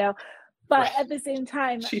about, But at the same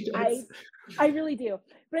time, I really do.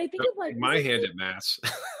 But I think of, like, my hand at Mass.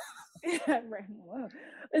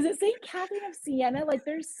 Is it St. Catherine of Siena? Like,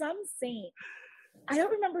 there's some saint. I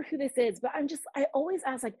don't remember who this is, but I always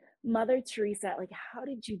ask, like, Mother Teresa, like, how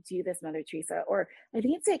did you do this, Mother Teresa? Or I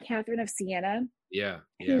think it's St. Catherine of Siena. Yeah.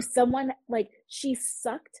 Who someone, like, she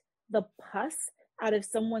sucked the pus out of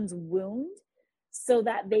someone's wound so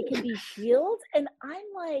that they can be healed. And I'm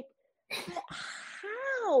like,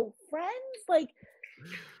 how, friends? Like,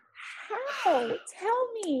 how?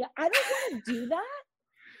 Tell me. I don't want to do that.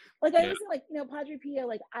 Like, I was like, Padre Pio,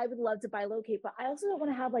 like, I would love to bilocate, but I also don't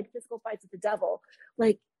want to have, like, physical fights with the devil.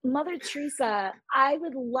 Like, Mother Teresa, I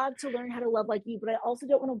would love to learn how to love like you, but I also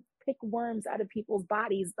don't want to pick worms out of people's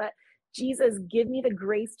bodies. But Jesus, give me the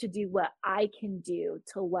grace to do what I can do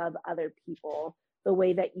to love other people the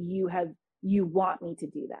way that you want me to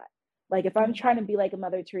do that. Like, if I'm trying to be like a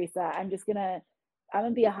Mother Teresa, I'm gonna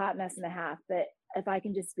be a hot mess and a half. But if I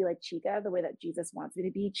can just be like Chica, the way that Jesus wants me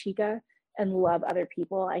to be Chica, and love other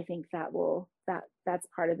people, I think that's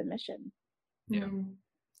part of the mission. Yeah.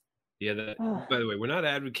 By the way, we're not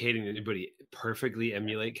advocating anybody perfectly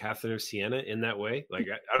emulate Catherine of Siena in that way. Like,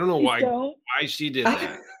 I don't know why she did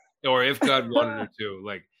that, or if God wanted her to.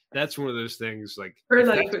 Like, that's one of those things. Like, her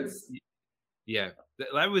life was. Yeah,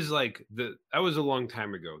 that was like that was a long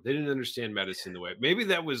time ago. They didn't understand medicine the way. Maybe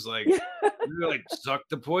that was like, like, suck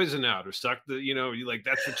the poison out, or suck the, you like,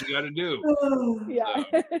 that's what you got to do. Yeah.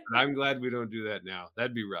 I'm glad we don't do that now.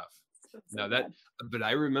 That'd be rough. But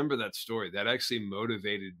I remember that story. That actually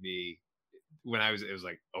motivated me when it was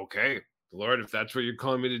like, okay, Lord, if that's what you're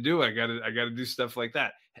calling me to do, I gotta do stuff like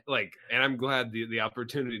that. Like, and I'm glad the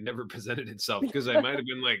opportunity never presented itself, because I might have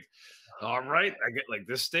been like, all right, I get, like,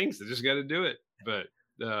 this stinks, I just got to do it. But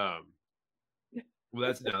well,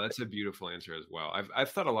 that's a beautiful answer as well.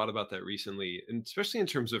 I've thought a lot about that recently, and especially in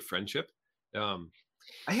terms of friendship. I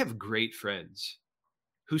have great friends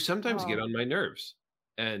who sometimes get on my nerves,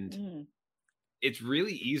 and it's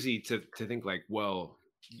really easy to think, like, well,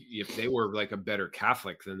 if they were, like, a better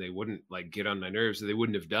Catholic, then they wouldn't, like, get on my nerves, or they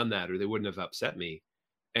wouldn't have done that, or they wouldn't have upset me.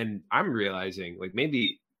 And I'm realizing, like,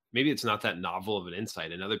 maybe it's not that novel of an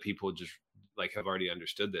insight, and other people just, like, have already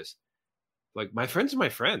understood this. like my friends are my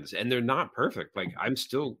friends and they're not perfect. Like I'm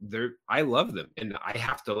still there. I love them and I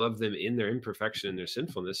have to love them in their imperfection and their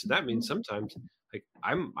sinfulness. So that means sometimes like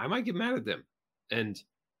I might get mad at them. And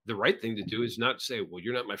the right thing to do is not say, well,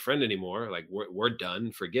 you're not my friend anymore. Like we're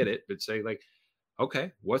done, forget it. But say like,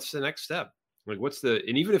 okay, what's the next step? Like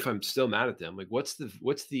and even if I'm still mad at them, like what's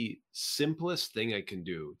the simplest thing I can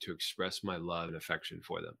do to express my love and affection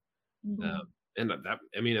for them? And that,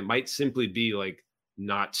 I mean, it might simply be like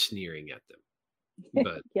not sneering at them,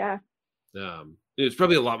 but yeah, it's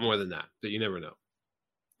probably a lot more than that, but you never know.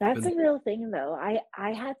 That's a real thing though.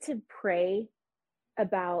 I had to pray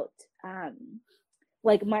about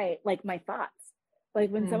like my thoughts.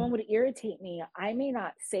 Like when someone would irritate me, I may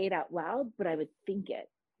not say it out loud, but I would think it.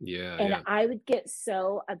 Yeah. And I would get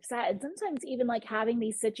so upset. And sometimes even like having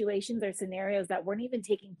these situations or scenarios that weren't even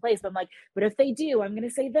taking place, but I'm like, but if they do, I'm going to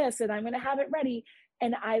say this and I'm going to have it ready.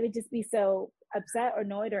 And I would just be so upset or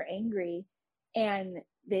annoyed or angry. And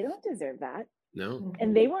they don't deserve that. No.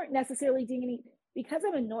 And they weren't necessarily doing any, because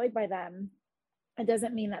I'm annoyed by them, it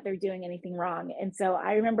doesn't mean that they're doing anything wrong. And so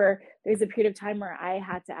I remember there's a period of time where I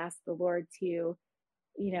had to ask the Lord to,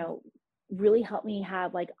 really help me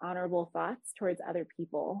have like honorable thoughts towards other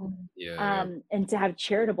people. And to have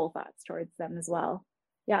charitable thoughts towards them as well.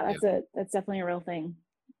 That's definitely a real thing.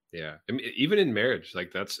 Yeah. I mean, even in marriage,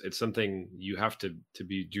 like it's something you have to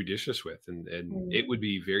be judicious with. And it would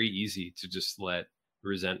be very easy to just let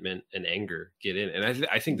resentment and anger get in. And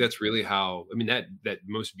I think that's really how, I mean, that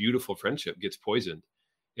most beautiful friendship gets poisoned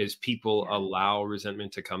is people allow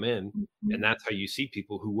resentment to come in. And that's how you see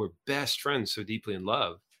people who were best friends so deeply in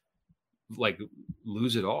love, like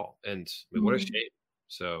lose it all. And I mean, what a shame.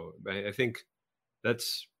 So I think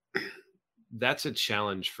that's a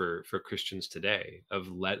challenge for Christians today of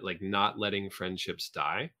not letting friendships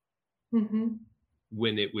die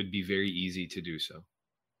when it would be very easy to do so.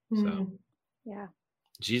 So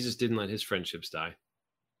Jesus didn't let his friendships die.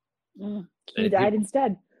 He died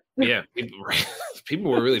instead. Yeah,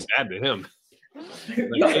 people were really bad to him.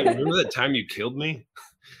 Like, hey, remember that time you killed me?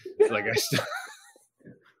 Like I still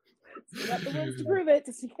got the words to prove it,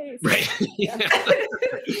 just in case. Right.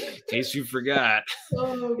 In case you forgot.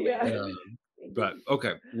 Oh yeah. But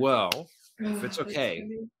okay, well, if it's okay,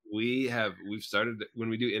 we've started, when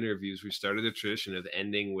we do interviews, we started a tradition of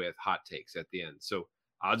ending with hot takes at the end. So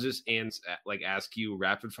I'll just ask you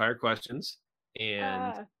rapid fire questions,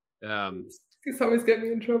 and it's always get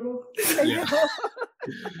me in trouble. Yeah.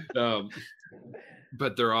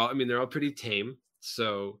 But they're all pretty tame.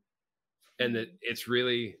 So, and that it's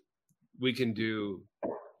really, we can do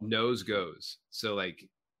nose goes. So like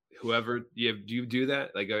whoever do you do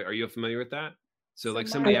that? Like, are you familiar with that? So like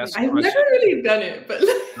somebody asks I've never really done it, but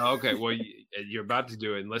okay, well you're about to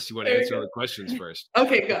do it unless you want to answer the questions first.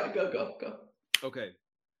 Okay, go. Okay,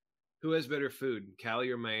 who has better food,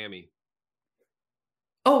 Cali or Miami?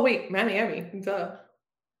 Oh wait, Miami, duh.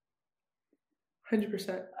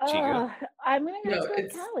 100%. I'm gonna go to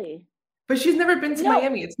Cali. But she's never been to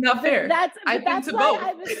Miami. It's not fair. I've been to both.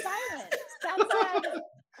 I was silent. That's why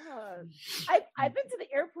I've been to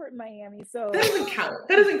the airport in Miami, so that doesn't count.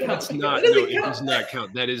 It does not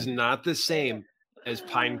count. That is not the same as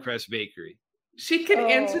Pinecrest Bakery. She can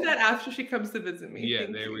answer that after she comes to visit me. Yeah,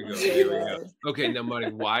 there we go. Okay, now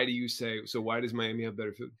Marty, why does Miami have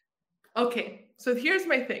better food? Okay, so here's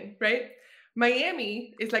my thing, right?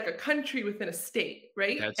 Miami is like a country within a state,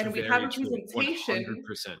 right? And we have a presentation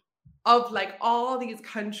 100%. Of like all these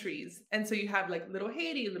countries. And so you have like little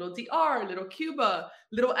Haiti, little DR, little Cuba,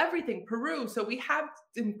 little everything, Peru. So we have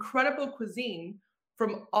incredible cuisine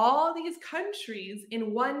from all these countries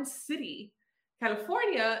in one city.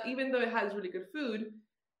 California, even though it has really good food,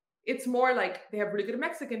 it's more like they have really good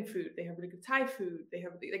Mexican food. They have really good Thai food. They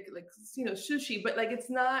have like sushi, but like it's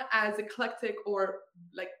not as eclectic or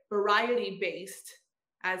like variety based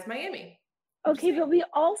as Miami. Okay, but we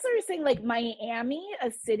also are saying like Miami,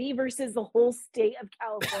 a city versus the whole state of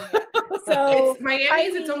California. So Miami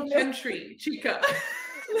is its own country, Chica.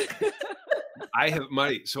 I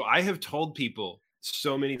have told people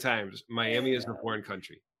so many times Miami is a foreign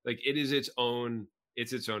country. Like it is its own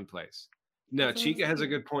place. Now, Chica has a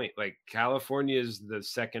good point. Like California is the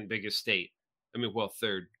second biggest state. I mean, well,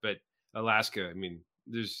 third, but Alaska, I mean,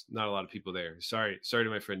 there's not a lot of people there. Sorry to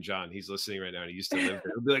my friend John. He's listening right now and he used to live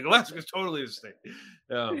there. He'll be like, Alaska's totally the state.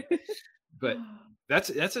 But that's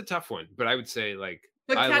a tough one. But I would say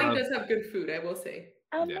but Cali does have good food, I will say.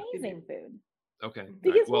 Amazing food. Okay.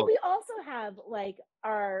 Because we also have like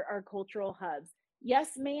our cultural hubs.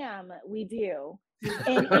 yes, ma'am, we do.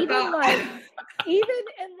 And even like,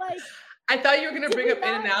 I thought you were going to bring up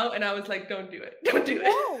In-N-Out, and I was like, don't do it. Don't do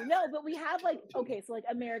it. No, but we have like, okay, so like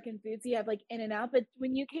American foods, you have like In-N-Out, but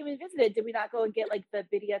when you came and visited, did we not go and get like the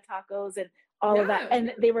birria tacos and all of that?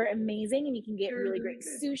 And they were amazing, and you can get really great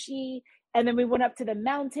sushi. And then we went up to the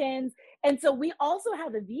mountains. And so we also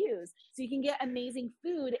have the views. So you can get amazing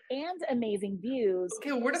food and amazing views.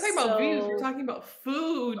 Okay, we're not talking about views. We're talking about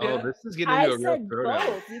food. Oh, this is getting into a real throwdown.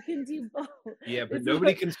 Both. You can do both. Yeah, but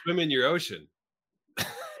nobody can swim in your ocean.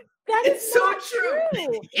 That is so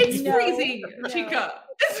true. It's freezing, Chica.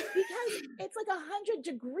 Because it's like 100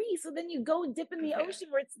 degrees. So then you go dip in the ocean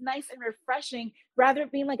where it's nice and refreshing, rather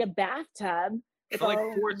it being like a bathtub. For like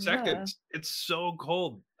 4 seconds. It's so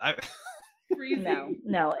cold.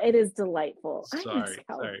 No, it is delightful. I miss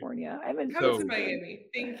California. Come to Miami.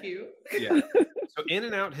 Thank you. Yeah. So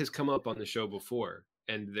In-N-Out has come up on the show before,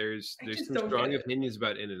 and there's some strong opinions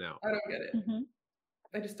about In-N-Out. I don't get it. Mm-hmm.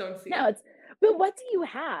 I just don't see it. But what do you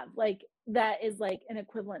have like that is like an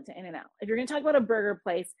equivalent to In-N-Out? If you're going to talk about a burger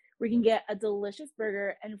place where you can get a delicious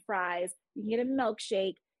burger and fries, you can get a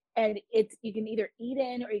milkshake, and you can either eat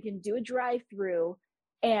in or you can do a drive-through,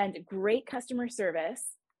 and great customer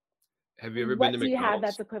service. Have you ever been to McDonald's? What do you have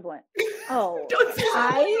that's equivalent? Oh, what's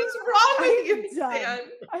wrong with you, Stan?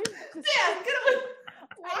 I'm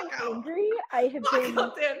angry. I have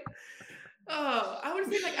been. Oh, I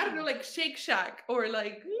would say like, I don't know, like Shake Shack or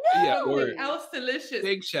like something else delicious.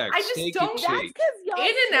 Shake Shack. I just don't. That's because y'all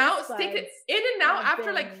In-N-Out, In-N-Out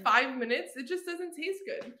after like 5 minutes, it just doesn't taste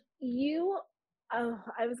good.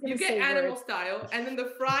 I was going to say you get animal style, and then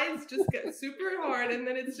the fries just get super hard, and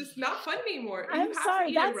then it's just not fun anymore. I'm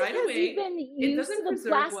sorry, that's because you've been used to the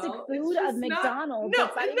plastic food of McDonald's.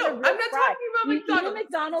 No, I'm not talking about McDonald's. You eat a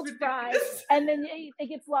McDonald's fry, and then it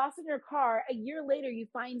gets lost in your car. A year later, you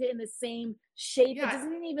find it in the same shape. Yeah. It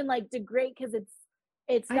doesn't even like degrade because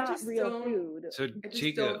it's not real food. So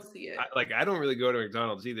Chica, I don't really go to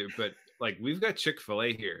McDonald's either, but like we've got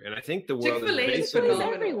Chick-fil-A here, and I think the world is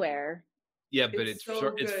everywhere. Yeah, but it's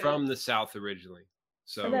from the South originally,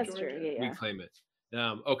 so that's true. Yeah. We claim it.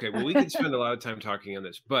 Okay, well, we could spend a lot of time talking on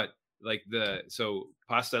this, but like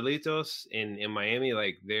Pastelitos in Miami,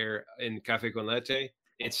 like they're in Café con Leche.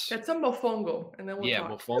 That's a mofongo, and then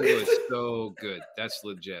mofongo is so good. That's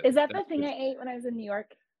legit. Is that the thing I ate when I was in New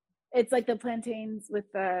York? It's like the plantains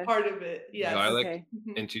with the part of it. Yeah, garlic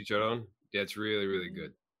and chicharron. Yeah, it's really really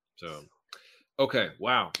good. So. Okay.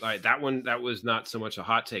 Wow. All right. That was not so much a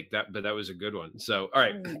hot take, but that was a good one. So, all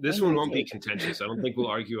right, this one won't be contentious. I don't think we'll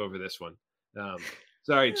argue over this one.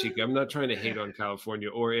 Sorry, Chica. I'm not trying to hate on California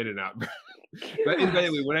or In-N-Out. But by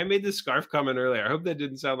the way, when I made the scarf comment earlier, I hope that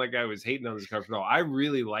didn't sound like I was hating on the scarf at all. I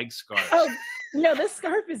really like scarves. Oh, no, this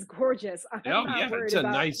scarf is gorgeous. It's a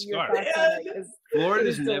nice scarf.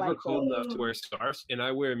 Florida's never cold enough to wear scarves, and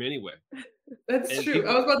I wear them anyway. That's true.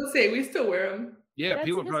 I was about to say, we still wear them. Yeah,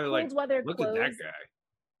 people probably like, look at that guy.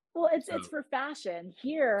 Well, it's for fashion.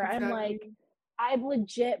 Here, exactly. I'm like, I've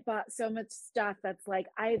legit bought so much stuff that's like,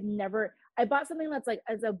 I bought something that's like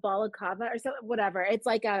as a balaclava or something, whatever. It's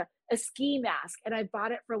like a ski mask, and I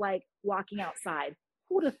bought it for like walking outside.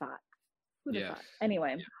 Who'd have thought?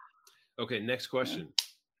 Anyway. Yeah. Okay, next question.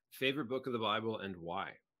 Favorite book of the Bible and why?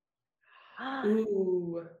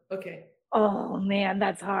 Ooh, okay. Oh, man,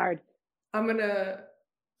 that's hard.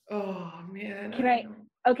 Oh man.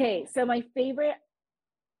 Okay, so my favorite,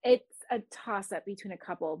 it's a toss-up between a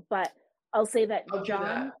couple, but I'll say that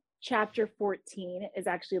John chapter 14 is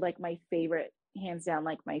actually like my favorite, hands down,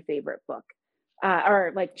 like my favorite book.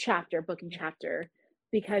 Or like book and chapter,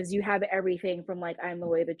 because you have everything from like, I'm the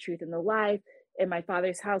way, the truth, and the life. In my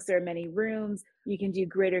Father's house, there are many rooms. You can do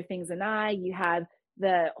greater things than I. You have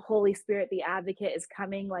the Holy Spirit, the advocate is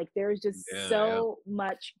coming. Like there's just so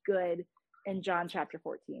much good in John chapter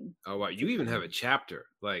 14. Oh wow, you even have a chapter.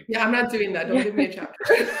 Like I'm not doing that. Don't give me a chapter.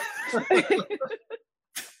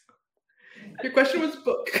 Your question was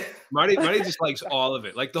book. Marty just likes all of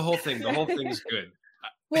it. Like the whole thing. The whole thing is good.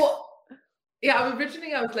 Well, yeah,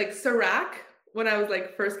 originally I was like Sirach when I was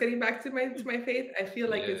like first getting back to my faith. I feel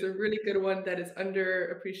like it's a really good one that is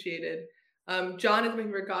underappreciated. John is my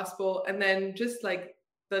favorite gospel, and then just like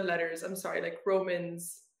the letters. I'm sorry, like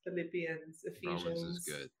Romans, Philippians, Ephesians. Romans is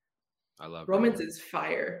good. I love Romans. Is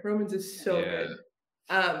fire. Romans is so good.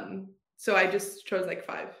 So I just chose like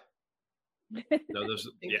 5. No,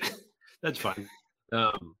 that's fine.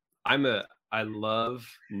 I love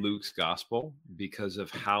Luke's gospel because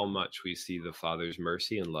of how much we see the Father's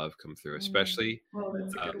mercy and love come through, especially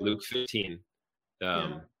Luke 15,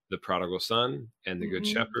 the prodigal son and the good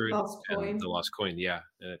shepherd and the lost coin. Yeah,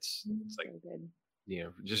 and it's like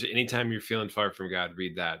just anytime you're feeling far from God,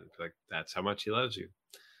 read that. Like, that's how much he loves you.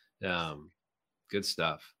 Good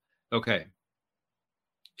stuff. Okay.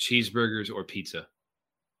 Cheeseburgers or pizza?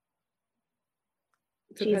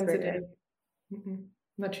 Cheeseburger.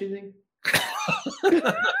 Not choosing.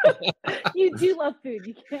 You do love food.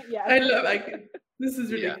 You can't. Yeah. This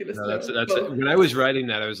is ridiculous. Yeah, no, that's when I was writing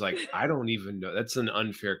that, I was like, I don't even know. That's an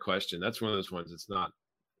unfair question. That's one of those ones. It's not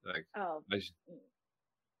like. Oh, I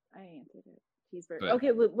answered it. Cheeseburger.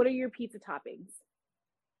 Okay, what are your pizza toppings?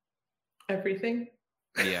 Everything.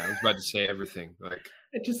 Yeah, I was about to say everything. Like,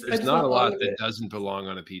 there's not a lot that doesn't belong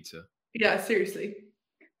on a pizza. Yeah, seriously.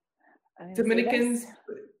 Dominicans,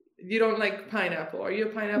 you don't like pineapple. Are you a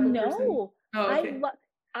pineapple person? No. Oh, okay.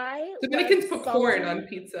 Dominicans put corn on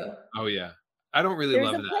pizza. Oh yeah, I don't really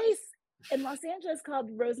love that. There's a place in Los Angeles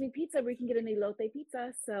called Rosemead Pizza where you can get an elote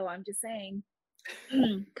pizza. So I'm just saying,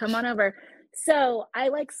 come on over. So I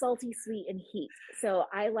like salty, sweet, and heat. So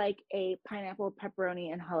I like a pineapple,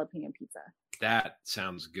 pepperoni, and jalapeno pizza. That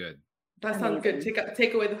sounds good. That sounds good.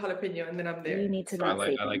 Take away the jalapeno, and then I'm there. You need to. I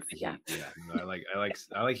like the heat. Yeah,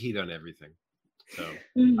 I like heat on everything. So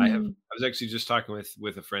I was actually just talking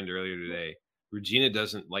with a friend earlier today. Regina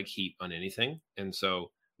doesn't like heat on anything, and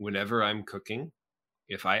so whenever I'm cooking,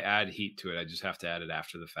 if I add heat to it, I just have to add it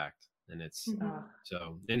after the fact, and it's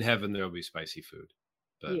so in heaven there will be spicy food.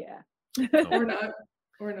 But, yeah.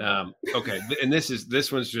 Or not. Okay, and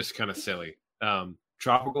this one's just kind of silly.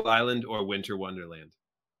 Tropical island or winter wonderland?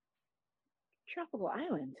 Tropical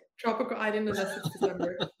island. Tropical island unless it's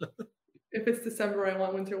December. If it's December, I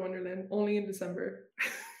want winter wonderland. Only in December.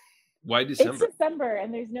 Why December? It's December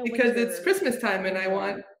and there's no because winter. It's Christmas time, and I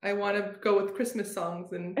want to go with Christmas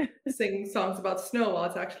songs and sing songs about snow while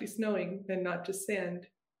it's actually snowing and not just sand.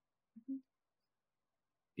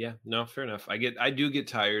 Yeah, no, fair enough. I do get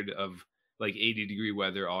tired of like 80-degree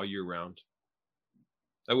weather all year round.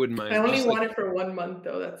 I wouldn't mind. I only want it for 1 month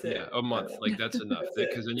though. That's it. Yeah, a month. Like that's enough.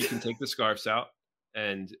 Because then you can take the scarves out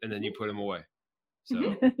and then you put them away.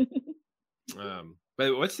 So,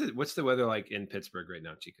 but what's the weather like in Pittsburgh right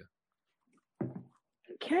now, Chica?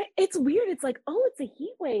 It's weird. It's like, it's a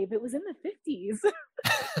heat wave. It was in the 50s.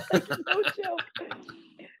 Like, no joke.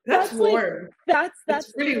 That's warm.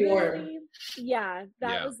 That's really warm. Yeah,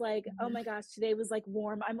 that was like, oh my gosh, today was like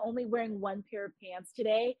warm. I'm only wearing one pair of pants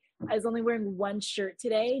today. I was only wearing one shirt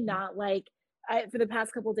today, not like for the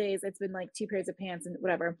past couple of days, it's been like 2 pairs of pants and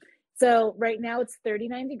whatever. So right now it's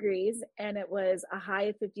 39 degrees and it was a high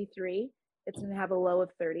of 53. It's going to have a low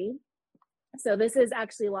of 30. So this is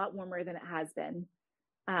actually a lot warmer than it has been.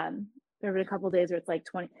 There have been a couple of days where it's like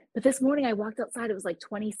 20, but this morning I walked outside, it was like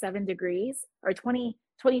 27 degrees or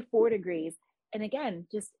 24 degrees. And again,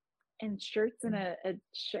 just in shirts and a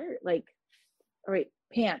shirt,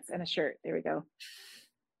 pants and a shirt. There we go.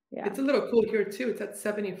 Yeah. It's a little cool here too. It's at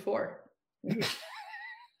 74.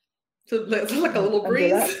 So it's like a little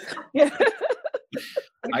breeze. Yeah.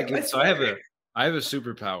 I have a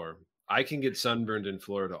superpower. I can get sunburned in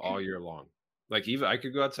Florida all year long. Like even I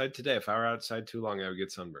could go outside today. If I were outside too long, I would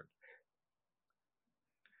get sunburned.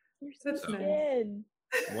 You're so thin.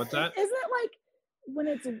 What's that? Isn't it like when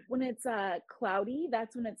it's cloudy,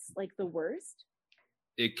 that's when it's like the worst?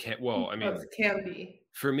 It can't. Well, I mean, it can be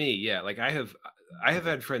for me. Yeah, like I have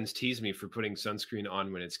had friends tease me for putting sunscreen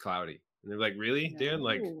on when it's cloudy, and they're like, "Really, Dan?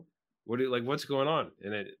 Like, what's going on?"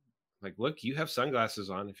 And it, like, look, you have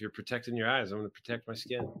sunglasses on. If you're protecting your eyes, I'm going to protect my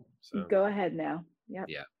skin. So go ahead now. Yep.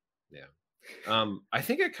 Yeah. I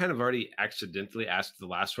think I kind of already accidentally asked the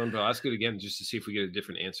last one, but I'll ask it again just to see if we get a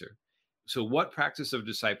different answer. So, what practice of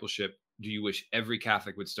discipleship do you wish every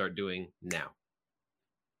Catholic would start doing now?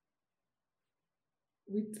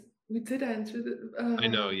 We did answer that. I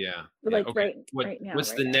know, yeah. Like okay. right now.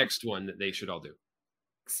 What's the next one that they should all do?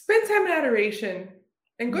 Spend time in adoration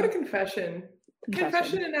and go to confession.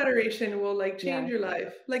 Confession and adoration will like change your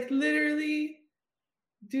life. Like literally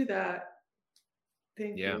do that.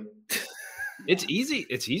 Thank you. It's easy.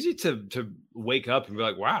 It's easy to wake up and be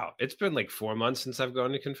like, wow, it's been like 4 months since I've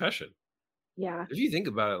gone to confession. Yeah. If you think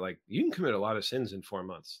about it, like you can commit a lot of sins in 4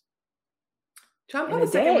 months. John Paul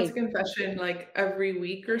II went to confession like every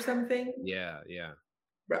week or something. Yeah.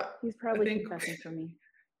 Bro, he's probably confessing for me.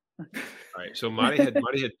 All right. So Marty had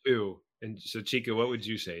 2. And so Chica, what would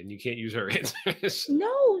you say? And you can't use her answers.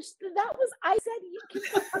 No, that was, I said you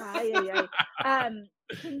can.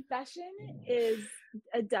 Confession is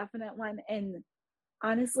a definite one. And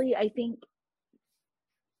honestly, I think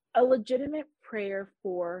a legitimate prayer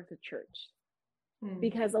for the church.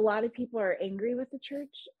 Because a lot of people are angry with the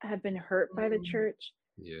church, have been hurt by the church,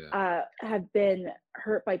 have been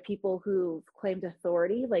hurt by people who've claimed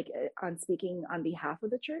authority, like on speaking on behalf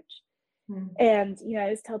of the church. And, you know, I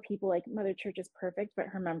always tell people like Mother Church is perfect, but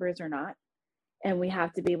her members are not. And we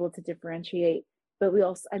have to be able to differentiate. But we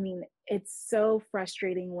also, I mean, it's so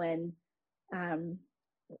frustrating when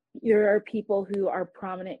there are people who are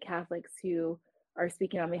prominent Catholics who are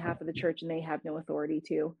speaking on behalf of the church and they have no authority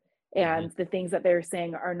to. And the things that they're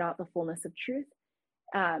saying are not the fullness of truth.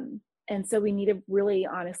 And so we need to really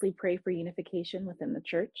honestly pray for unification within the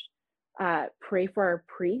church. Pray for our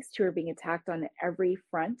priests who are being attacked on every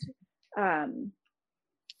front. And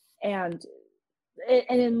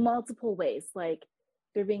in multiple ways, like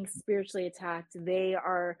they're being spiritually attacked, they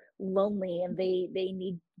are lonely and they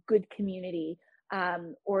need good community,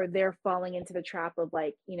 or they're falling into the trap of,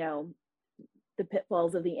 like, you know, the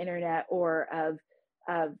pitfalls of the internet or of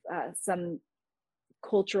some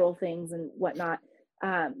cultural things and whatnot.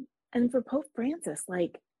 And for Pope Francis,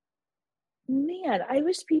 like, man, I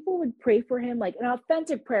wish people would pray for him, like an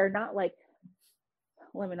authentic prayer, not like,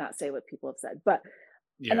 let me not say what people have said, but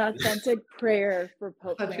an authentic prayer for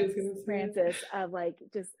Pope Francis of, like,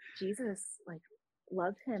 just Jesus, like,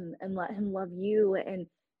 love him and let him love you, and,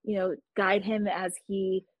 you know, guide him as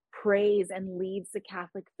he prays and leads the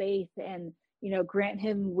Catholic faith, and, you know, grant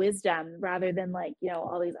him wisdom rather than, like, you know,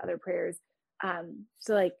 all these other prayers.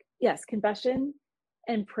 So, like, yes, confession,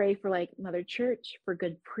 and pray for, like, Mother Church, for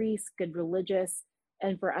good priests, good religious,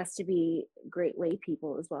 and for us to be great lay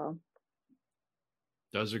people as well.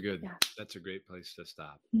 Those are good. Yeah. That's a great place to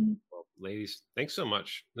stop. Well, ladies, thanks so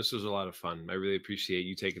much. This was a lot of fun. I really appreciate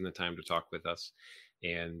you taking the time to talk with us,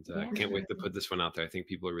 and can't wait to put this one out there. I think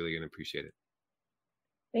people are really going to appreciate it.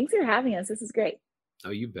 Thanks for having us. This is great. Oh,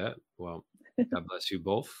 you bet. Well, God bless you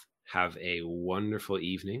both. Have a wonderful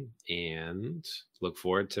evening, and look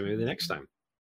forward to maybe the next time.